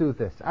want to do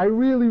this, I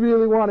really,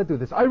 really want to do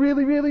this, I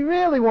really, really,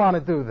 really want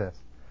to do this,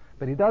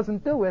 but he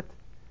doesn't do it,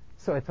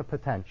 so it's a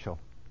potential.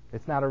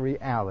 It's not a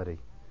reality.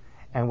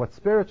 And what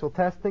spiritual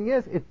testing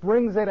is, it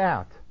brings it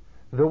out.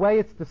 The way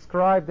it's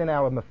described in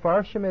our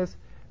Mefarshim is,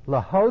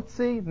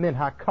 Lahotzi min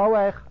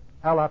hakoech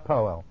el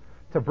hapoel,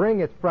 to bring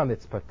it from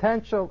its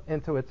potential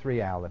into its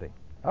reality.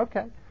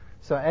 Okay,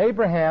 so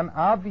Abraham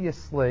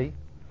obviously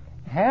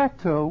had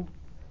to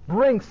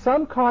bring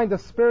some kind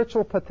of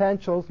spiritual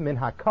potentials min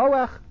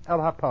hakoech el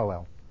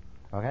hapoel.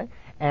 Okay,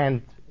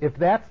 and if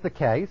that's the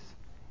case,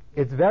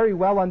 it's very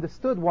well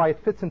understood why it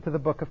fits into the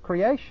book of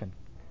creation.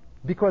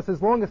 Because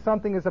as long as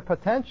something is a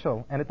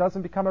potential and it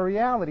doesn't become a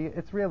reality,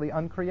 it's really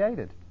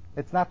uncreated.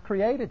 It's not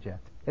created yet.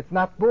 It's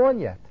not born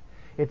yet.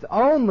 It's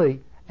only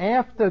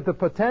after the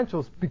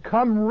potentials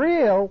become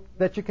real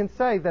that you can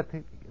say that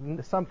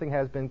something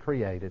has been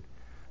created.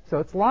 So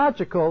it's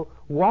logical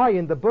why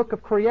in the book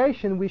of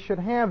creation we should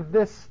have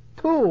this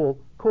tool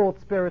called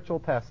spiritual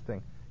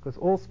testing. Because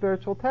all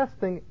spiritual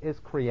testing is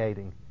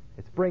creating.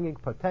 It's bringing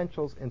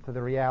potentials into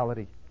the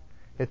reality.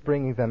 It's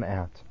bringing them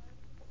out.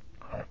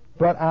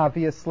 But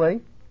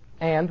obviously,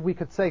 And we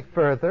could say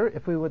further,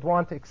 if we would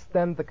want to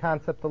extend the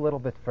concept a little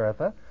bit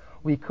further,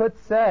 we could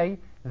say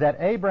that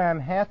Abraham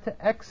had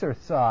to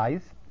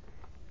exercise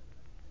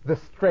the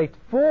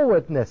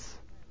straightforwardness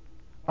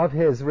of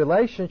his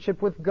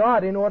relationship with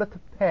God in order to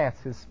pass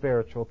his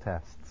spiritual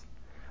tests.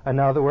 In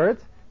other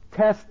words,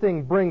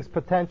 testing brings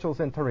potentials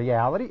into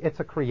reality. It's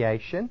a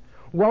creation.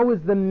 What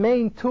was the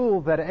main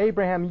tool that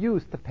Abraham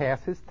used to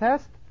pass his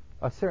test?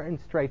 A certain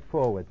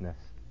straightforwardness.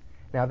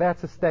 Now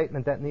that's a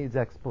statement that needs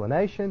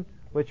explanation,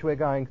 which we're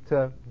going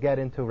to get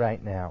into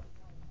right now.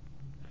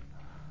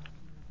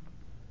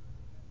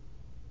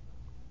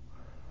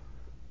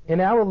 In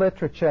our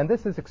literature, and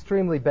this is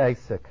extremely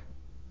basic,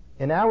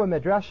 in our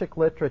Midrashic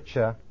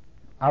literature,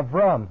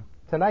 Avram,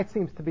 tonight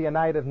seems to be a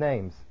night of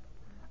names.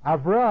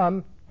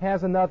 Avram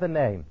has another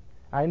name.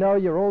 I know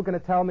you're all going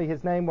to tell me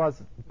his name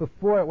was,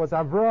 before it was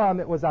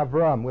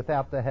Avram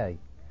without the hay.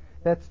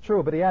 That's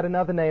true, but he had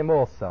another name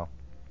also.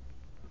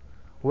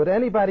 Would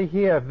anybody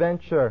here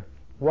venture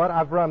what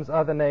Avram's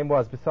other name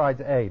was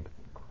besides Abe?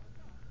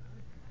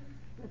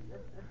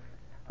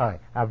 All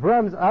right.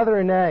 Avram's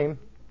other name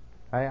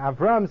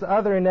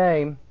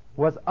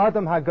was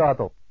Adam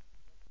Hagadol.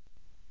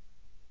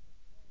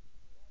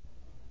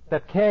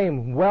 That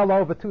came well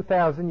over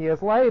 2,000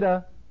 years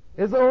later,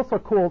 is also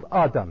called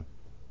Adam.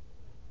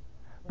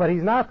 But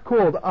he's not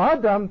called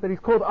Adam, but he's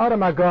called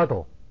Adam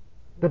Hagadol,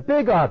 the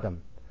big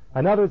Adam.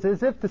 In other words,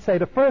 as if to say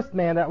the first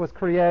man that was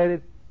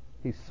created,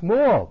 he's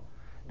small.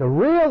 The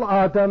real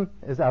Adam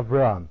is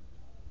Avram.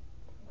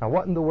 Now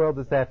what in the world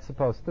is that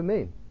supposed to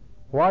mean?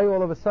 Why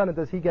all of a sudden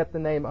does he get the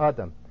name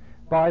Adam?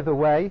 By the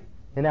way,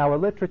 in our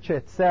literature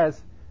it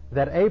says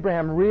that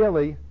Abraham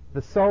really,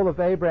 the soul of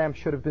Abraham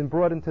should have been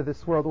brought into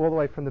this world all the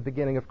way from the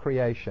beginning of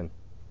creation.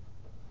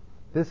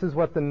 This is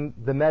what the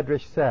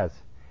Medrash says.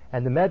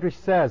 And the Medrash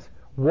says,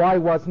 why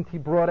wasn't he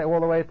brought all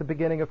the way at the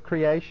beginning of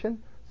creation?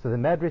 So the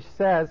Medrash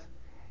says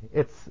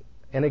it's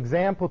an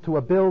example to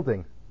a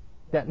building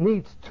that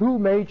needs two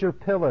major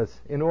pillars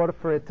in order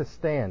for it to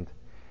stand.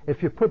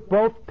 If you put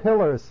both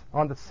pillars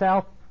on the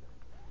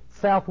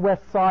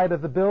southwest side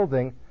of the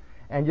building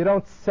and you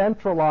don't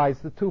centralize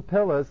the two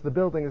pillars, the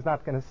building is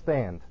not going to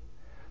stand.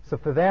 So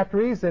for that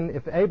reason,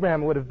 if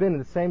Abraham would have been in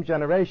the same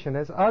generation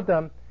as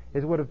Adam,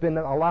 it would have been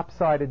a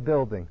lopsided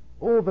building.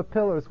 All the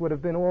pillars would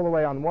have been all the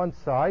way on one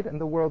side, and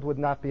the world would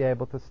not be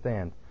able to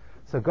stand.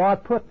 So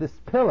God put this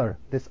pillar,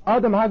 this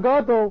Adam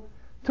Hagadol,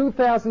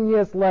 2,000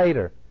 years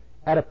later,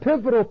 at a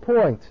pivotal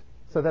point,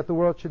 so that the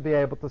world should be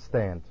able to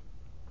stand.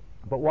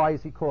 But why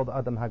is he called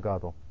Adam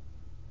Hagadol?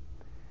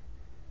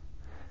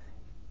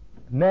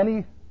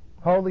 Many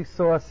holy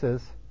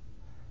sources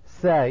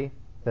say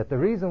that the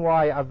reason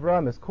why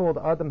Avram is called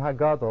Adam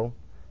Hagadol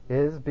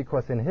is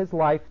because in his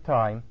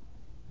lifetime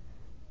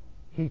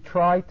he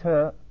tried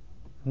to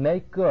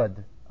make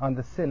good on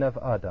the sin of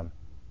Adam.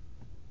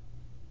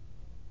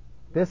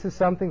 This is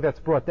something that's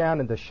brought down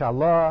in the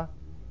Shalah.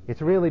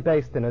 It's really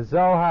based in a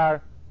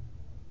Zohar,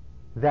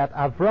 that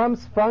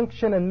Avram's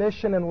function and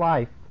mission in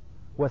life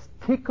was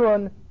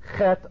Tikkun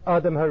Chet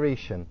Adam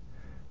Harishon,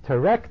 to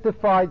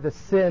rectify the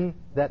sin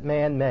that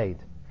man made.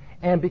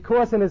 And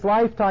because in his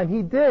lifetime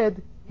he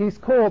did, he's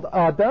called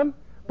Adam,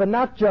 but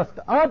not just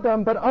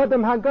Adam, but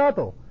Adam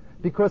Hagadol,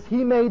 because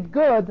he made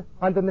good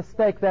on the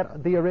mistake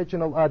that the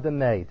original Adam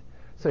made.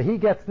 So he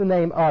gets the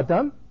name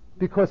Adam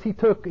because he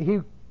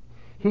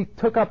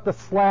took up the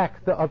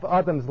slack of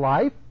Adam's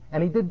life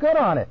and he did good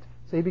on it.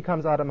 So he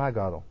becomes Adam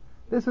Hagadol.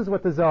 This is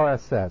what the Zohar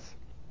says.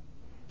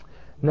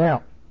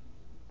 Now,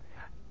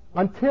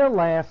 until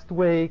last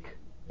week,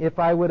 if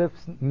I would have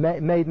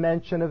made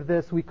mention of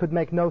this, we could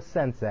make no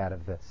sense out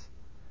of this.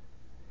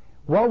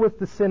 What was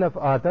the sin of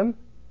Adam?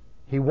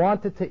 He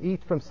wanted to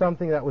eat from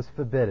something that was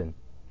forbidden.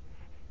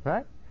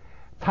 Right?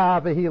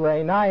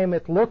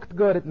 It looked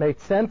good, it made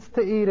sense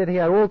to eat it, he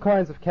had all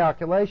kinds of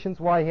calculations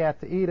why he had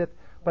to eat it,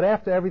 but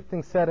after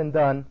everything said and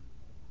done,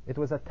 it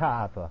was a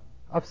ta'ava.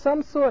 Of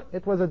some sort,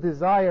 it was a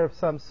desire of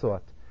some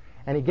sort.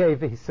 And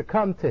he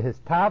succumbed to his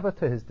tava,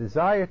 to his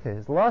desire, to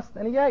his lust,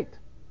 and he ate.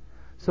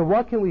 So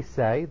what can we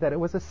say? That it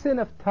was a sin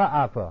of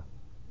ta'ava.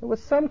 It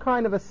was some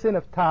kind of a sin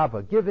of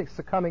tava,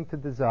 succumbing to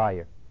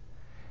desire.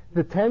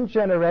 The 10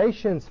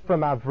 generations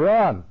from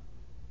Avram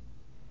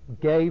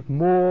gave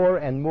more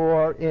and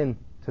more in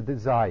to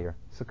desire,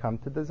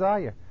 succumbed to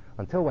desire,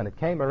 until when it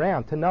came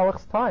around to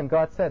Noah's time,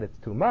 God said it's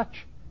too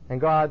much, and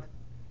God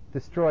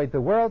destroyed the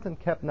world and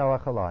kept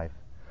Noah alive.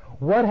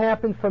 What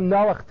happened from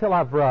Noah till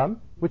Avram,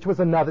 which was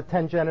another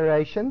 10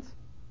 generations?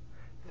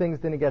 Things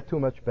didn't get too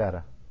much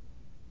better.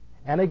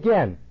 And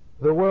again,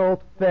 the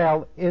world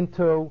fell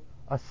into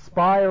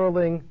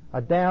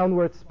a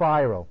downward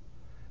spiral,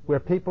 where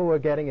people were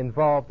getting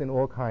involved in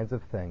all kinds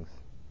of things.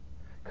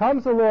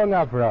 Comes along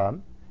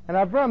Avram, and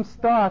Avram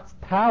starts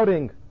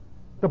touting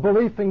the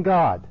belief in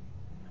God.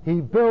 He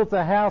builds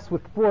a house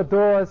with 4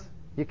 doors.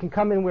 You can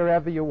come in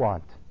wherever you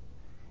want.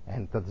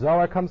 And the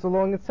Zohar comes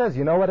along and says,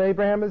 you know what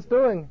Abraham is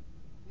doing?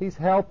 He's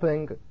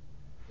helping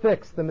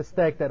fix the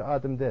mistake that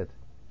Adam did.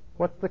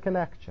 What's the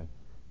connection?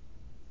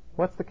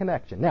 What's the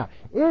connection? Now,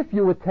 if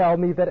you would tell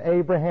me that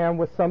Abraham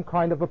was some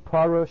kind of a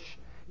parush,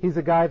 he's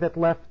a guy that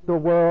left the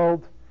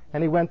world,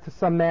 and he went to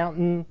some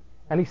mountain,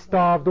 and he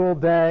starved all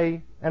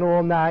day and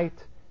all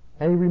night,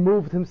 and he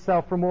removed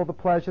himself from all the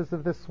pleasures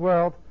of this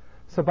world.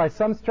 So by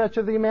some stretch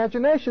of the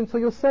imagination, so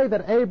you'll say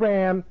that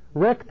Abraham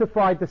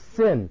rectified the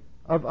sin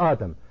of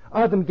Adam.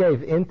 Adam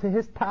gave in to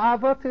his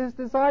ta'ava, to his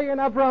desire, and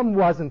Avram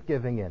wasn't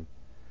giving in.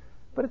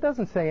 But it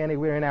doesn't say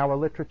anywhere in our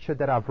literature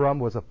that Avram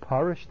was a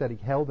parush, that he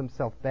held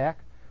himself back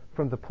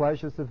from the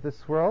pleasures of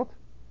this world.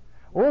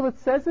 All it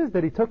says is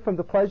that he took from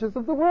the pleasures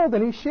of the world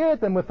and he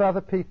shared them with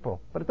other people.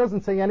 But it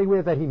doesn't say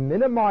anywhere that he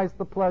minimized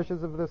the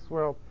pleasures of this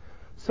world.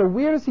 So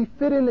where does he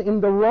fit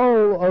in the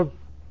role of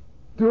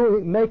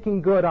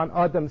making good on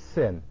Adam's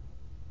sin?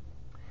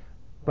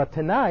 But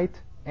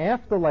tonight,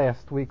 after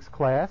last week's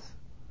class,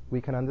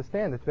 we can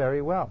understand it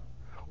very well.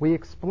 We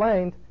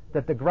explained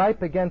that the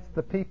gripe against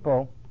the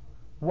people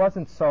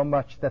wasn't so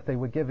much that they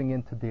were giving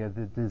in to their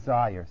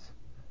desires.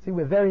 See,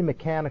 we're very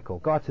mechanical.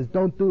 God says,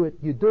 don't do it.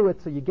 You do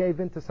it, so you gave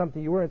in to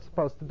something you weren't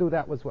supposed to do.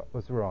 That was what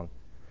was wrong.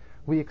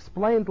 We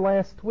explained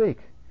last week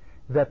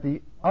that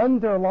the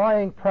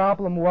underlying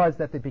problem was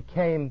that they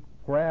became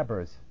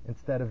grabbers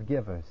instead of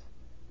givers.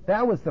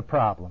 That was the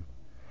problem.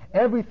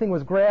 Everything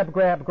was grab,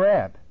 grab,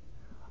 grab.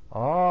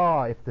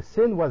 Oh, if the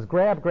sin was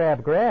grab,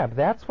 grab, grab,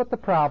 that's what the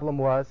problem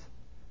was.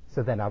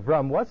 So then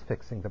Avram was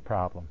fixing the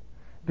problem.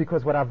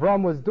 Because what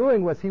Avram was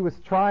doing was he was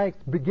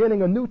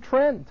beginning a new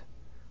trend.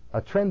 A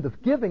trend of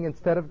giving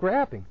instead of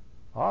grabbing.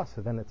 Oh,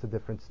 so then it's a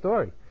different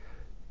story.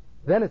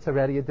 Then it's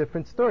already a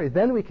different story.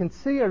 Then we can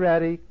see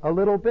already a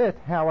little bit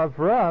how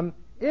Avram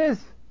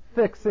is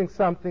fixing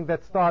something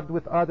that started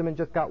with Adam and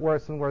just got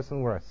worse and worse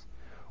and worse.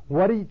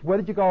 What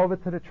did you go over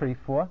to the tree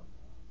for?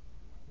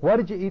 What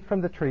did you eat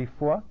from the tree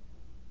for?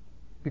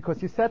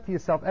 Because you said to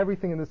yourself,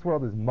 everything in this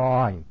world is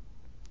mine.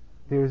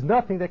 There is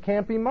nothing that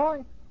can't be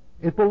mine.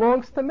 It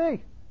belongs to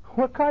me.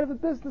 What kind of a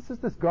business is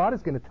this? God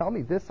is going to tell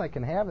me this I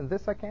can have and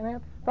this I can't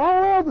have? The whole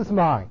world is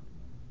mine.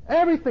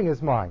 Everything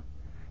is mine.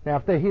 Now,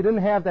 if he didn't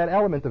have that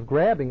element of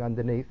grabbing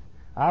underneath,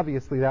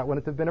 obviously that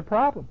wouldn't have been a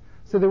problem.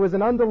 So there was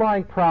an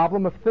underlying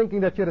problem of thinking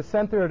that you're the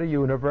center of the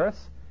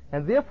universe,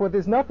 and therefore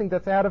there's nothing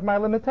that's out of my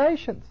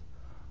limitations.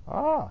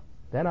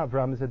 Then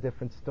Avram is a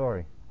different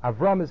story.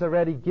 Avram is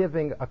already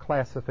giving a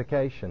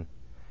classification.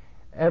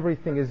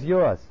 Everything is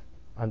yours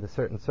under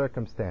certain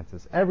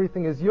circumstances.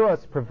 Everything is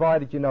yours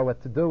provided you know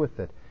what to do with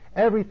it.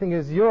 Everything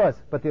is yours,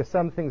 but there's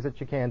some things that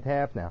you can't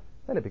have now.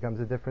 Then it becomes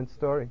a different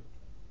story.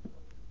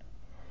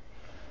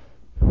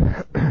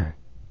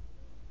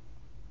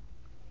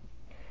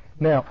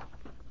 Now,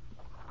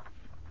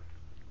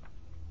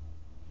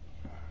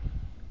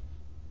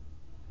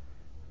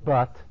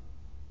 but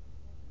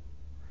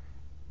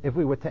if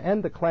we were to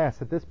end the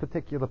class at this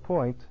particular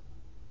point,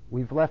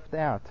 we've left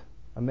out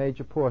a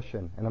major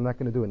portion, and I'm not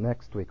going to do it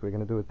next week, we're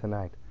going to do it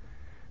tonight.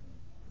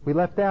 We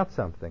left out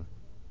something.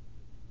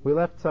 We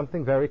left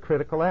something very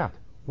critical out.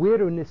 Where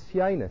do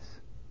nisyanis,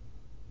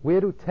 where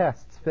do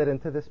tests fit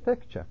into this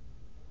picture?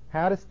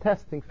 How does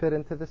testing fit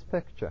into this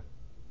picture?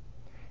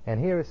 And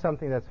here is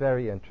something that's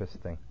very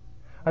interesting.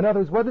 In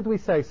other words, what did we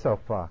say so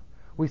far?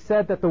 We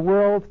said that the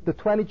world, the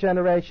 20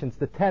 generations,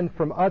 the 10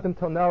 from Adam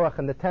to Noach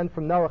and the 10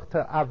 from Noach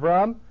to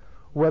Avram,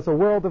 was a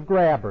world of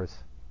grabbers.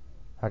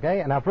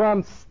 Okay? And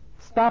Avram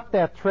stopped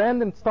that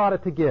trend and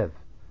started to give.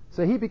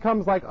 So he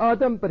becomes like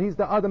Adam, but he's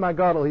the Adam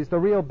Agadol. He's the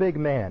real big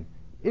man,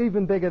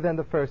 even bigger than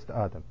the first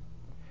Adam.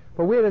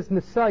 But where does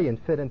Nisayan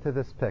fit into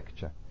this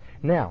picture?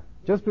 Now,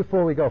 just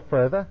before we go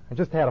further, I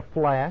just had a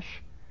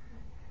flash.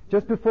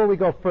 Just before we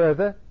go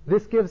further,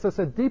 this gives us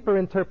a deeper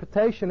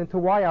interpretation into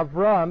why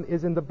Avram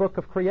is in the book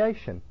of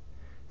creation.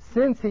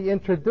 Since he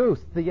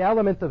introduced the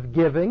element of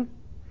giving,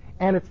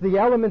 and it's the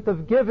element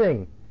of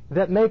giving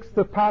that makes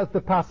the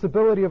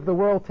possibility of the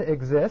world to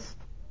exist,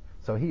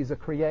 so he's a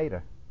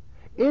creator.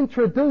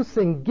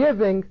 Introducing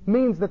giving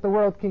means that the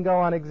world can go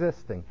on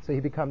existing, so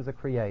he becomes a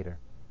creator.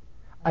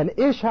 An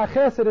Ish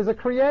HaChesed is a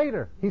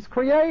creator. He's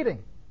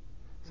creating.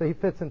 So he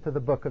fits into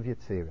the book of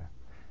Yetzirah.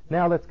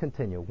 Now let's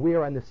continue. We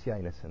are on the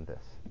Nisyanis in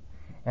this.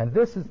 And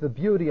this is the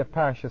beauty of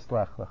Parshas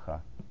Lech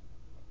Lecha.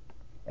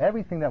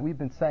 Everything that we've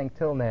been saying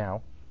till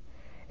now,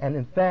 and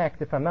in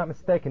fact, if I'm not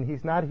mistaken,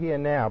 he's not here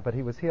now, but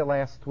he was here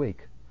last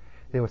week.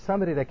 There was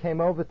somebody that came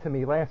over to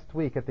me last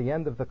week at the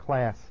end of the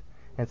class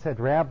and said,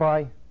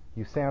 Rabbi,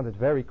 you sounded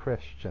very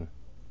Christian.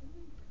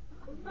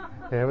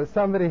 There was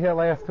somebody here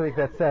last week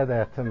that said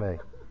that to me.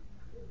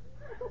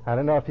 I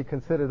don't know if he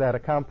considered that a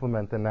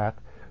compliment or not,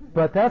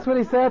 but that's what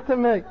he said to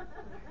me.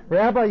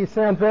 Rabbi, you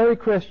sound very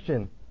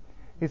Christian.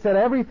 He said,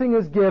 everything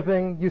is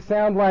giving. You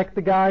sound like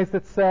the guys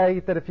that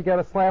say that if you get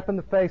a slap in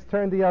the face,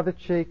 turn the other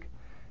cheek.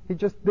 He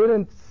just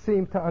didn't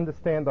seem to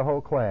understand the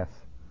whole class.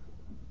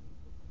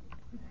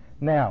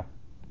 Now,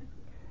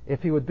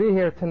 if he would be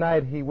here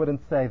tonight, he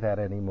wouldn't say that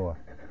anymore.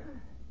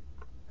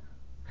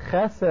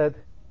 Chesed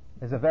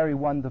is a very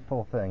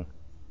wonderful thing.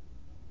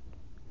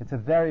 It's a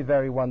very,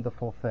 very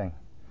wonderful thing.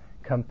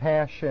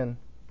 Compassion,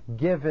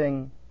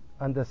 giving,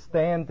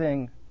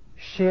 understanding,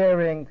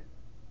 sharing.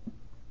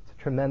 It's a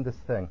tremendous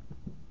thing.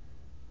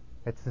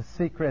 It's the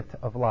secret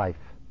of life.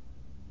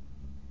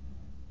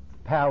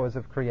 Powers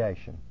of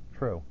creation,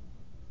 true.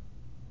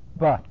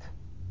 But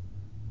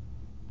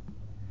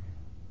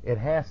it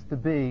has to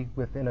be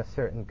within a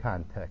certain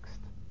context.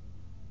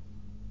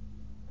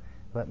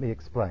 Let me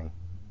explain.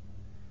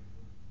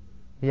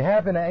 You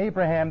have an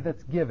Abraham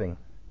that's giving.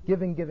 He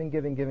has a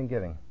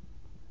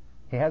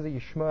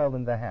Yishmael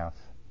in the house.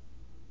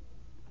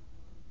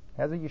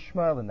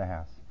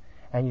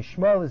 And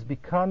Yishmael is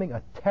becoming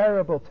a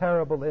terrible,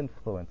 terrible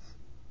influence.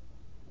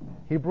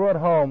 He brought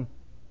home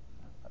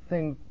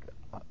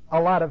a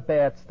lot of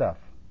bad stuff.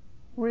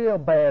 Real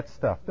bad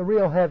stuff. The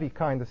real heavy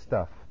kind of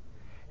stuff.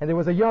 And there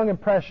was a young,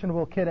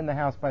 impressionable kid in the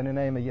house by the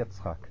name of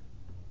Yitzchak.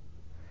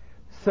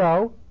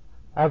 So,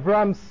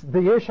 Avram's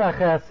the Ish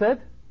HaChesed.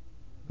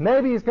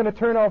 Maybe he's going to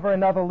turn over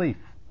another leaf.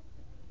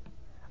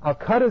 I'll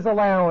cut his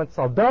allowance.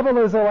 I'll double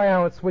his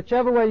allowance,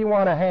 whichever way you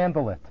want to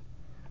handle it.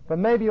 But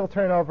maybe he'll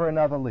turn over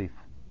another leaf.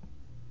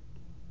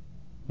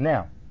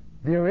 Now,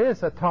 there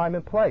is a time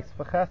and place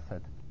for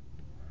Chesed.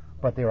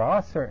 But there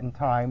are certain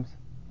times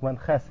when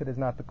Chesed is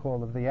not the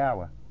call of the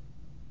hour.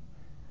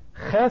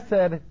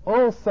 Chesed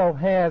also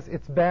has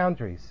its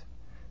boundaries.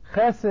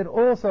 Chesed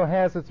also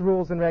has its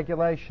rules and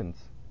regulations.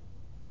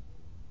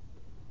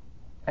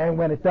 And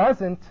when it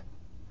doesn't,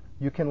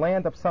 you can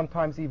land up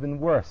sometimes even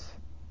worse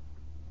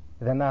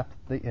than not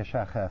the Ish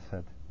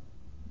HaChesed.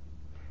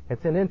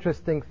 It's an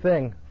interesting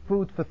thing.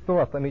 Food for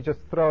thought. Let me just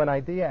throw an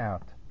idea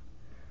out.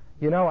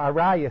 You know,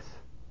 Arayas,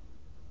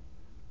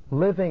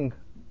 living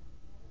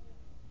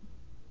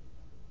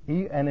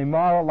an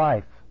immoral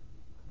life,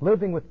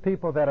 living with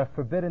people that are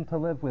forbidden to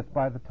live with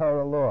by the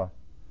Torah law,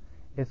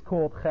 is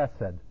called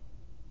Chesed.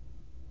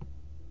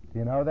 Do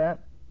you know that?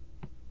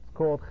 It's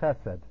called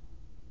Chesed.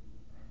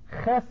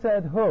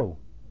 Chesed who?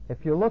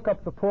 If you look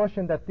up the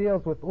portion that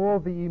deals with all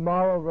the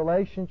immoral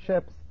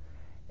relationships,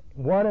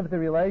 one of the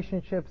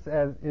relationships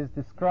as is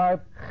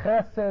described,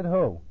 Chesed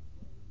who?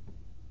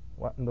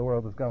 What in the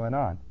world is going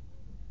on?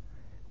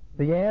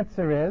 The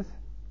answer is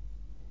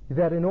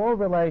that in all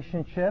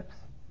relationships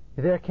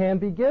there can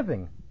be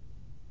giving.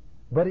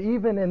 But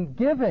even in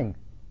giving,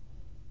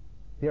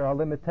 there are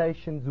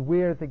limitations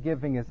where the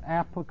giving is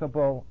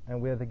applicable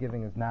and where the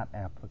giving is not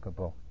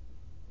applicable.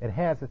 It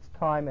has its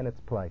time and its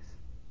place.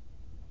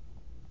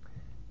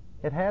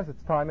 It has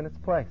its time and its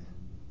place.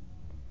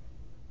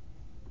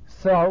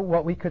 So,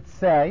 what we could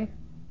say,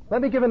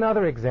 let me give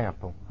another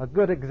example, a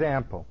good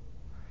example.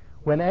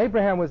 When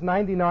Abraham was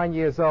 99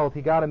 years old,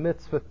 he got a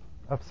mitzvah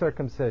of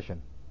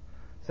circumcision.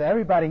 So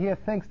everybody here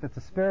thinks that the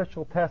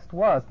spiritual test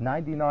was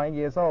 99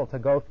 years old. To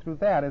go through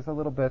that is a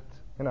little bit,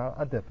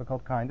 a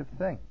difficult kind of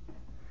thing.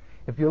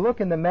 If you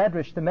look in the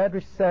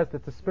Medrash says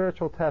that the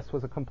spiritual test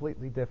was a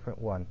completely different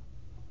one.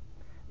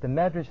 The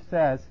Medrash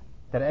says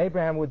that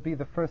Abraham would be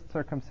the first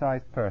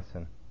circumcised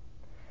person.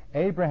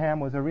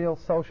 Abraham was a real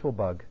social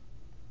bug.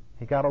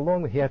 He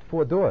had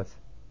 4 doors,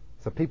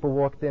 so people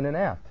walked in and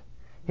out.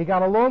 He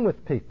got along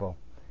with people.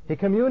 He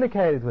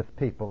communicated with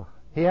people.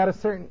 He had a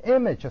certain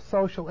image, a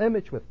social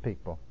image with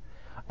people.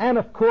 And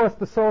of course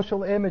the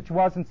social image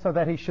wasn't so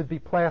that he should be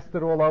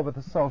plastered all over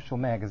the social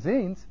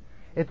magazines.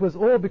 It was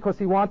all because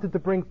he wanted to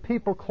bring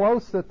people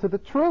closer to the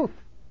truth.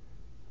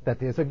 That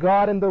there's a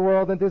God in the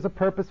world and there's a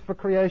purpose for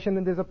creation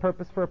and there's a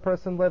purpose for a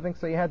person living.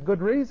 So he had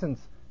good reasons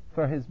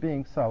for his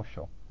being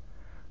social.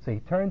 So he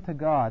turned to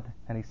God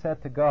and he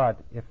said to God,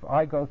 if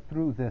I go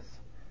through this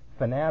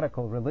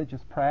fanatical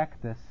religious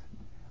practice,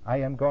 I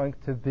am going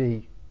to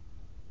be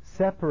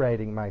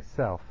separating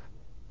myself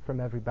from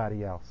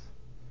everybody else.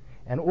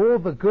 And all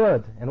the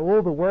good and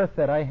all the worth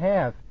that I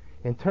have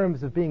in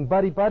terms of being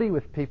buddy-buddy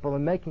with people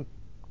and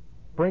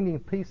bringing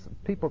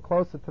people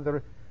closer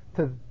to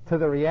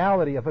the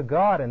reality of a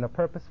God and a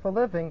purpose for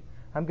living,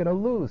 I'm going to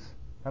lose.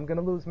 I'm going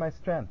to lose my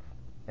strength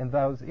in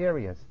those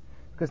areas.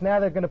 Because now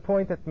they're going to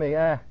point at me,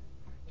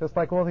 just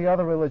like all the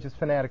other religious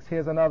fanatics,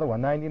 here's another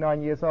one,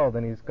 99 years old,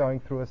 and he's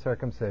going through a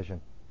circumcision.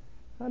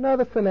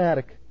 Another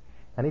fanatic.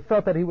 And he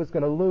felt that he was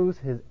going to lose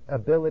his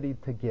ability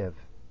to give.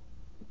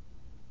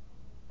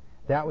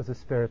 That was a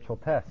spiritual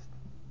test,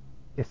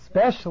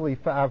 especially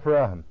for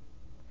Avraham,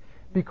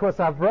 because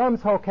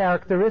Avraham's whole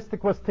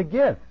characteristic was to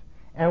give.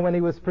 And when he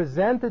was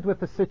presented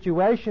with a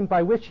situation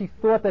by which he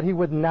thought that he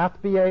would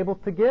not be able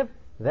to give,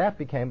 that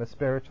became a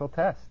spiritual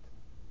test.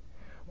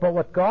 But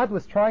what God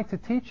was trying to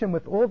teach him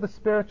with all the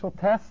spiritual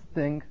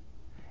testing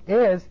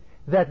is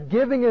that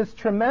giving is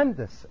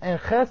tremendous and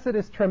chesed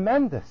is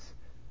tremendous.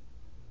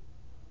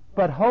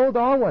 But hold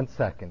on one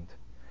second.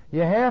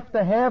 You have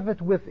to have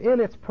it within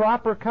its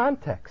proper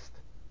context.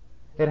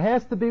 It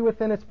has to be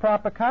within its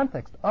proper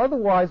context.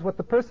 Otherwise, what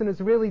the person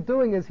is really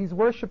doing is he's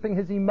worshiping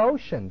his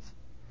emotions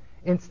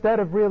instead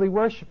of really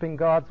worshiping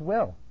God's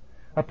will.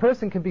 A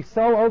person can be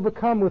so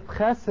overcome with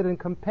chesed and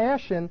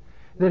compassion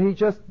that he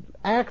just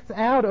acts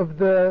out of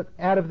the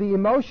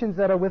emotions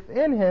that are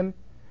within him,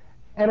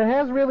 and it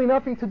has really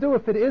nothing to do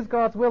if it is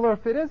God's will or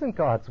if it isn't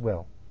God's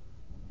will.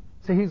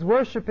 So he's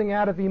worshiping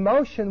out of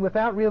emotion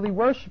without really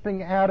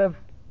worshiping out of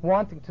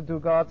wanting to do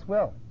God's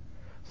will.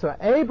 So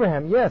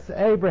Abraham, yes,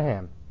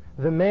 Abraham,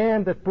 the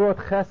man that brought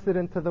chesed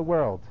into the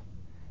world,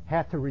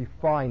 had to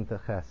refine the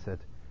chesed.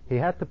 He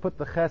had to put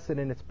the chesed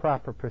in its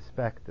proper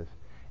perspective.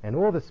 And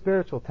all the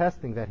spiritual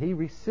testing that he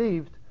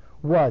received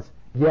was,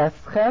 yes,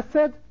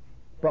 chesed,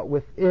 but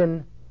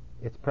within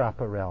its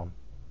proper realm.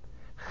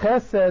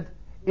 Chesed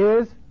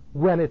is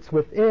when it's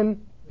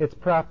within its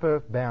proper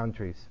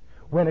boundaries.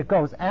 When it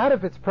goes out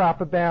of its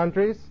proper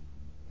boundaries,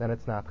 then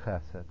it's not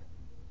chesed.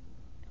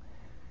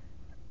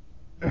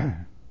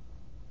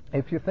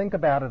 If you think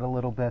about it a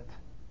little bit,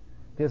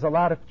 there's a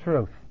lot of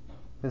truth.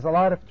 There's a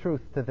lot of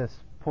truth to this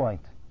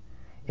point.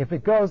 If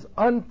it goes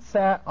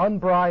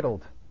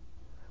unbridled,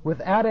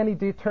 without any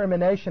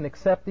determination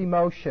except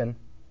emotion,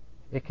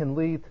 it can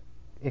lead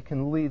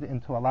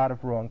into a lot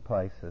of wrong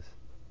places.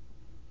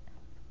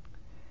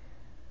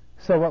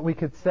 So what we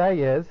could say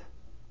is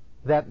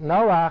that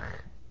Noach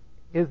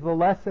is the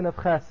lesson of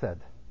chesed.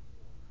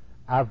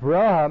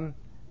 Avraham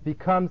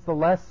becomes the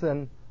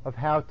lesson of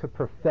how to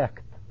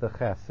perfect the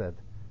chesed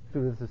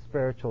through the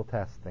spiritual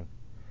testing.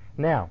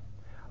 Now,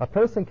 a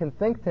person can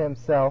think to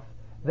himself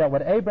that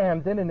what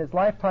Abraham did in his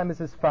lifetime is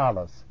as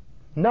follows.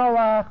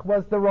 Noach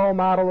was the role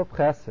model of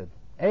chesed.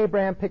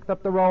 Abraham picked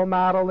up the role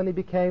model and he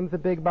became the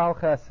big Baal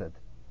Chesed.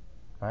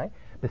 Right?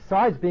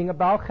 Besides being a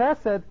Baal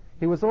Chesed,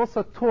 he was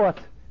also taught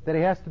that he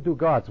has to do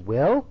God's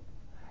will,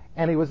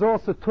 and he was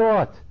also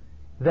taught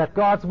that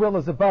God's will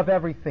is above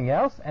everything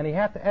else, and he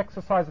had to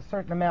exercise a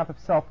certain amount of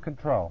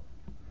self-control.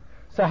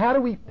 So how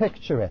do we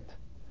picture it?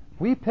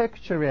 We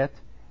picture it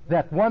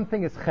that one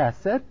thing is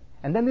chesed,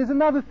 and then there's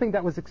another thing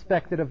that was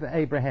expected of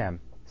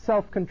Abraham,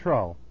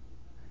 self-control.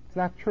 It's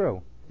not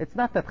true. It's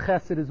not that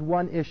chesed is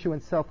one issue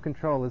and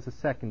self-control is a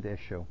second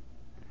issue.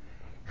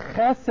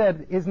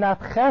 Chesed is not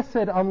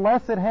chesed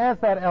unless it has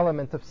that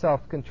element of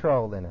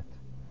self-control in it.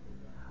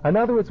 In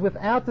other words,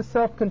 without the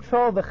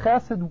self-control, the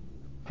chesed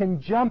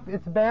can jump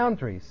its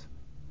boundaries.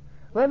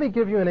 Let me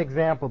give you an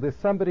example. There's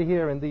somebody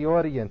here in the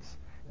audience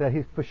that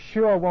he for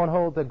sure won't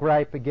hold a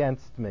gripe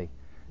against me.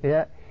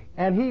 Yeah?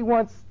 And he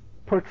once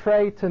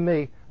portrayed to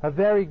me a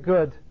very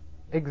good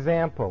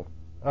example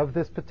of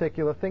this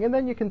particular thing. And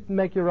then you can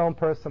make your own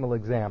personal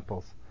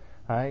examples.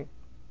 Right?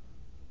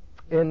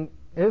 In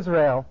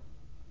Israel,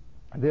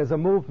 there's a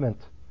movement.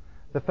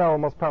 The fellow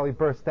must probably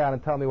burst out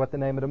and tell me what the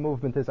name of the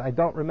movement is. I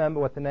don't remember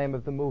what the name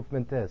of the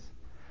movement is.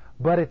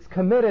 But it's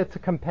committed to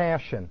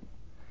compassion.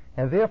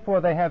 And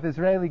therefore they have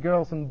Israeli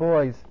girls and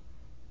boys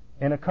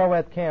in a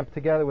co-ed camp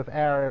together with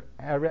Arab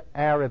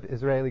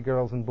Israeli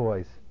girls and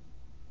boys.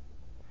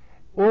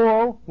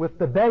 All with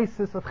the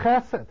basis of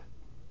chesed.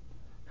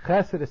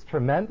 Chesed is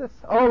tremendous.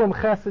 Olam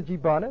chesed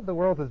yibana. The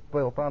world is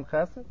built on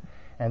chesed.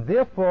 And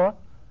therefore,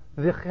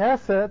 the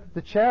chesed,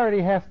 the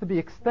charity, has to be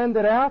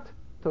extended out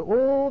to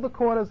all the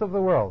corners of the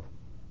world,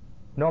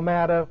 no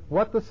matter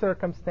what the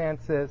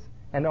circumstance is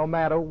and no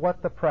matter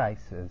what the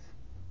price is.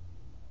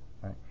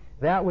 Right?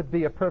 That would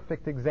be a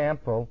perfect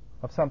example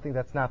of something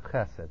that's not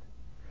chesed.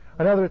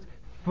 In other words,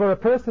 for a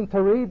person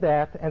to read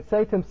that and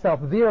say to himself,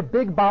 they're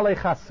big balei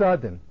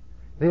chasadim,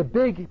 they're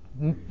big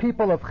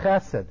people of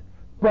chesed,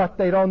 but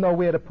they don't know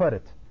where to put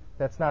it.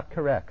 That's not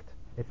correct.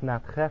 It's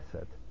not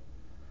chesed.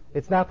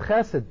 It's not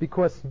chesed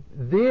because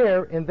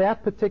there, in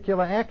that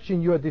particular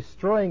action, you're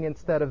destroying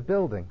instead of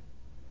building.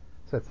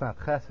 So it's not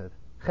chesed.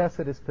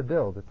 Chesed is to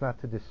build. It's not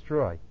to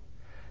destroy.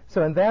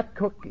 So in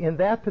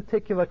that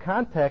particular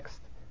context,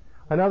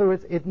 in other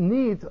words, it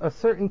needs a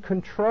certain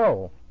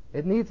control.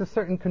 It needs a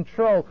certain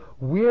control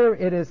where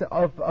it is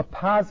of a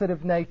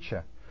positive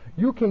nature.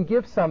 You can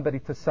give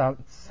something to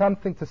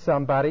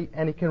somebody,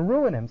 and he can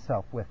ruin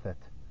himself with it.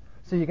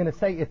 So you're going to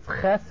say it's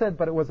chesed,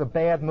 but it was a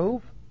bad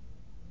move?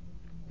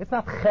 It's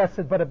not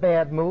chesed, but a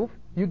bad move.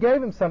 You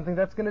gave him something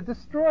that's going to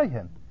destroy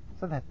him.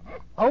 So that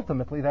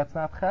ultimately that's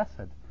not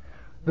chesed.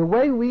 The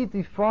way we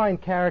define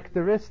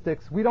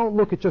characteristics, we don't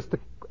look at just the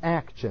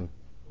action.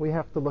 We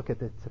have to look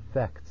at its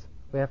effects.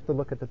 We have to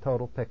look at the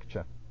total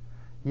picture.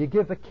 You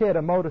give a kid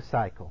a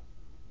motorcycle.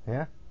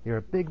 Yeah? You're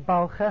a big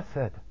Baal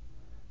Chesed.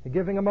 You're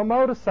giving him a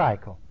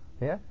motorcycle.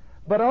 Yeah?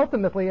 But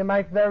ultimately it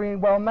might very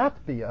well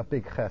not be a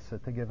big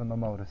chesed to give him a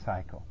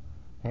motorcycle.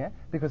 Yeah?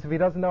 Because if he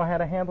doesn't know how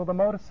to handle the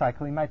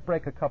motorcycle, he might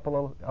break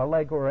a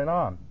leg or an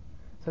arm.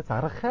 So it's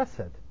not a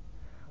chesed.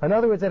 In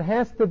other words, it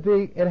has to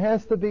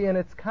be in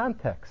its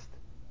context.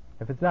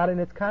 If it's not in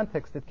its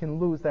context, it can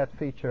lose that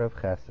feature of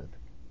chesed.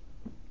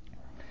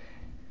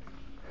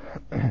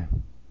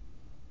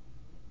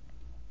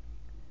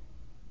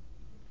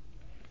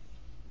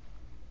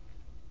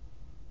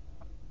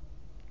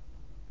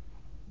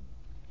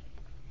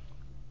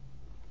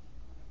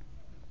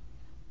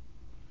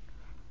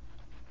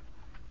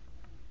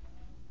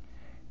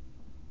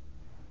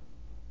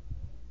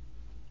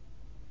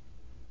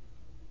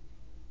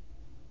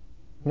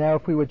 Now,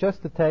 if we were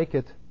just to take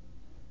it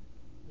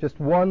just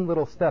one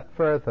little step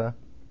further,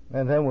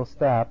 and then we'll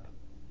stop.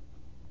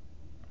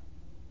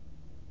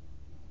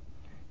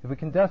 If we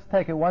can just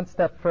take it one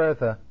step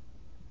further,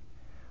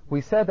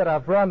 we said that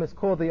Avram is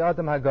called the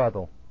Adam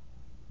HaGadol.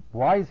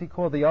 Why is he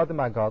called the Adam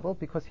HaGadol?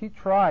 Because he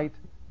tried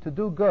to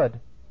do good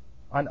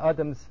on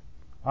Adam's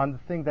on the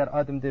thing that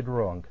Adam did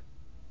wrong.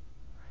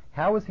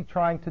 How is he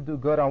trying to do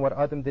good on what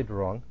Adam did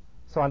wrong?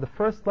 So on the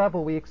first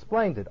level we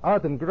explained it.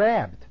 Adam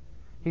grabbed.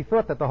 He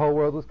thought that the whole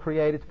world was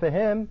created for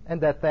him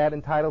and that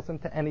entitles him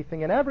to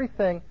anything and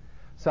everything.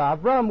 So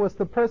Avram was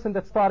the person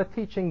that started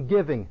teaching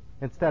giving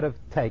instead of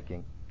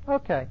taking.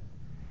 Okay.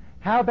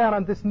 How about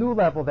on this new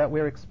level that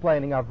we're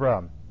explaining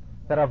Avram?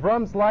 That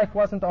Avram's life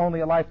wasn't only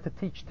a life to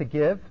teach to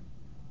give,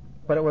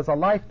 but it was a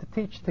life to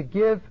teach to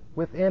give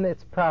within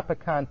its proper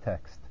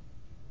context.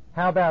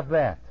 How about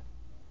that?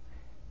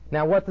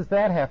 Now what does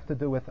that have to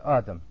do with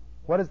Adam?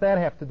 What does that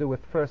have to do with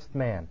first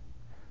man?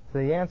 So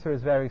the answer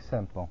is very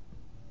simple.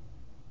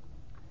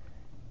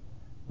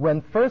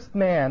 When first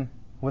man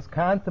was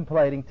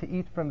contemplating to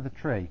eat from the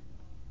tree,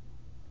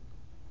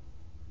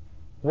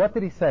 what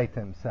did he say to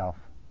himself?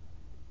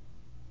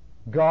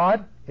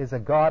 God is a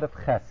God of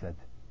chesed.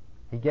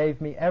 He gave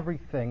me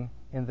everything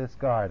in this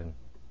garden.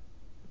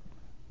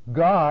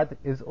 God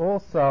is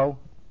also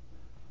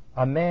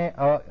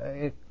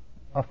a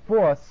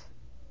force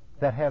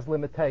that has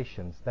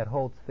limitations, that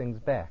holds things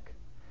back.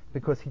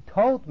 Because he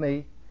told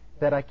me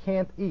that I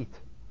can't eat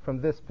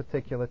from this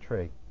particular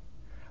tree.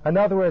 In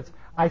other words,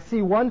 I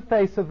see one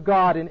face of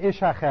God in Ish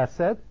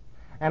HaChesed,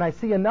 and I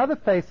see another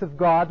face of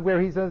God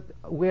where he's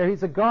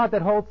a God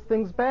that holds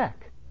things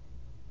back.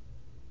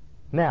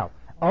 Now,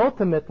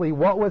 ultimately,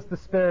 what was the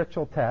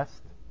spiritual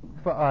test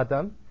for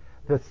Adam?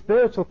 The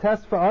spiritual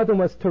test for Adam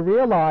was to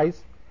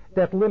realize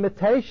that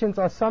limitations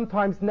are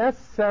sometimes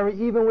necessary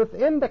even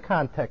within the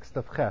context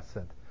of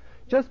Chesed.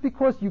 Just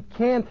because you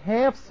can't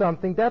have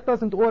something, that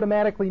doesn't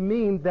automatically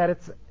mean that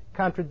it's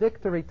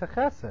contradictory to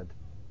Chesed.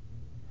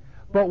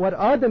 But what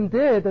Adam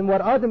did and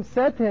what Adam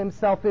said to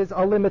himself is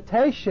a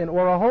limitation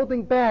or a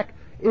holding back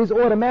is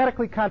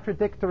automatically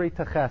contradictory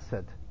to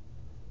Chesed.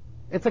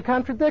 It's a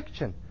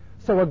contradiction.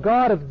 So a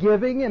God of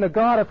giving and a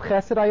God of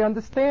Chesed I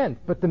understand.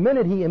 But the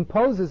minute he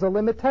imposes a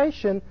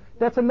limitation,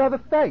 that's another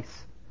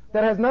face.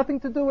 That has nothing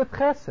to do with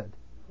Chesed.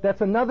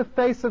 That's another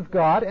face of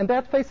God, and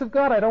that face of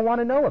God I don't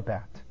want to know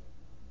about.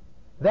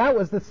 That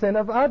was the sin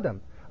of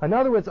Adam. In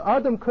other words,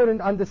 Adam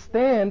couldn't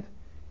understand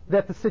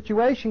that the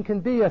situation can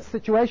be a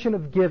situation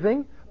of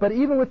giving, but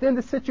even within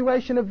the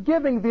situation of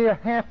giving, there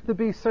have to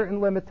be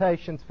certain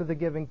limitations for the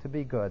giving to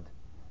be good.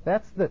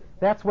 That's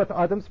what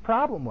Adam's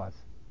problem was.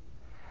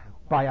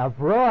 By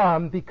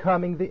Avram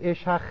becoming the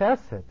Ish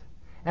HaChesed,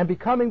 and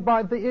becoming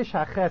by the Ish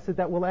HaChesed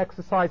that will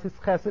exercise his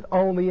Chesed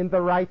only in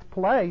the right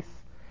place,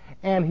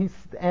 and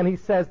he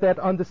says that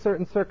under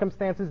certain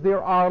circumstances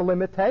there are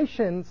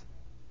limitations.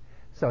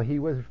 So he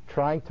was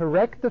trying to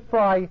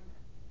rectify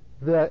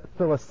the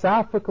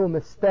philosophical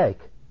mistake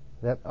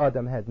that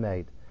Adam had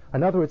made.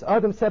 In other words,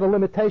 Adam said a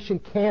limitation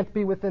can't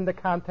be within the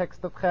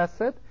context of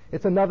Chesed.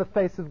 It's another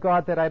face of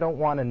God that I don't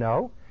want to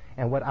know.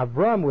 And what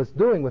Avram was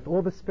doing with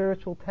all the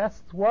spiritual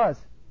tests was,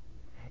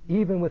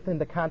 even within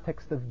the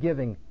context of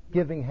giving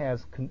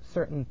has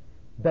certain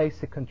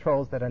basic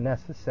controls that are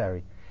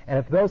necessary. And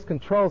if those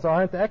controls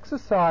aren't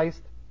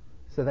exercised,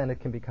 so then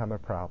it can become a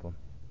problem.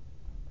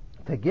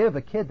 To give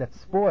a kid that's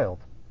spoiled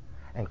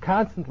and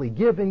constantly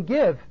give and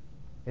give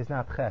is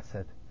not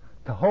chesed.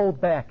 To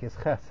hold back is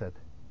chesed.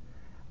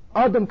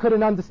 Adam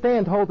couldn't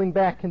understand holding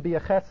back can be a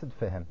chesed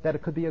for him, that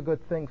it could be a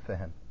good thing for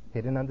him. He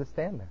didn't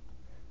understand that.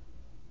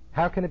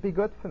 How can it be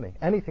good for me?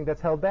 Anything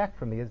that's held back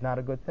from me is not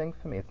a good thing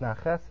for me. It's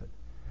not chesed.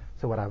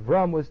 So what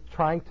Avram was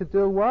trying to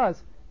do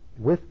was,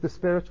 with the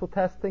spiritual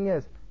testing,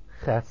 is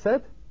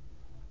chesed,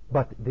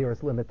 but there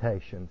is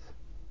limitations.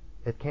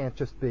 It can't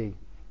just be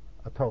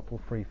a total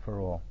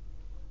free-for-all.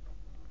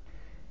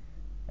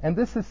 And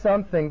this is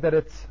something that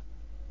you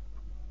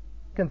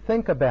can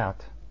think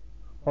about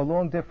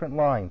along different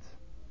lines.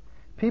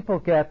 People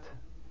get,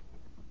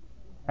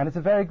 and it's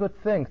a very good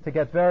thing to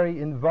get very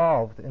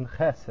involved in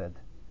chesed,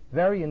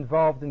 very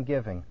involved in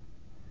giving.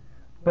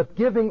 But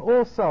giving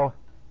also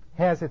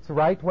has its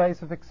right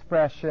ways of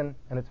expression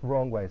and its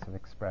wrong ways of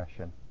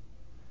expression.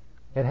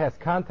 It has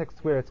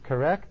contexts where it's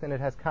correct and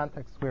it has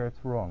contexts where it's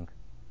wrong.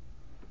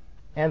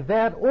 And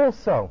that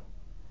also,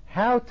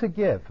 how to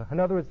give, in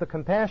other words, the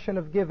compassion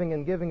of giving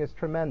and giving is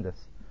tremendous.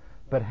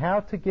 But how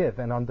to give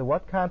and under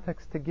what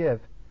context to give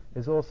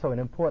is also an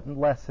important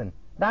lesson,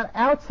 not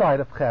outside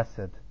of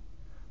chesed,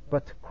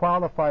 but to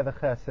qualify the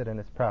chesed in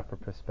its proper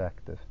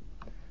perspective.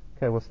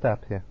 Okay, we'll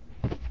stop here.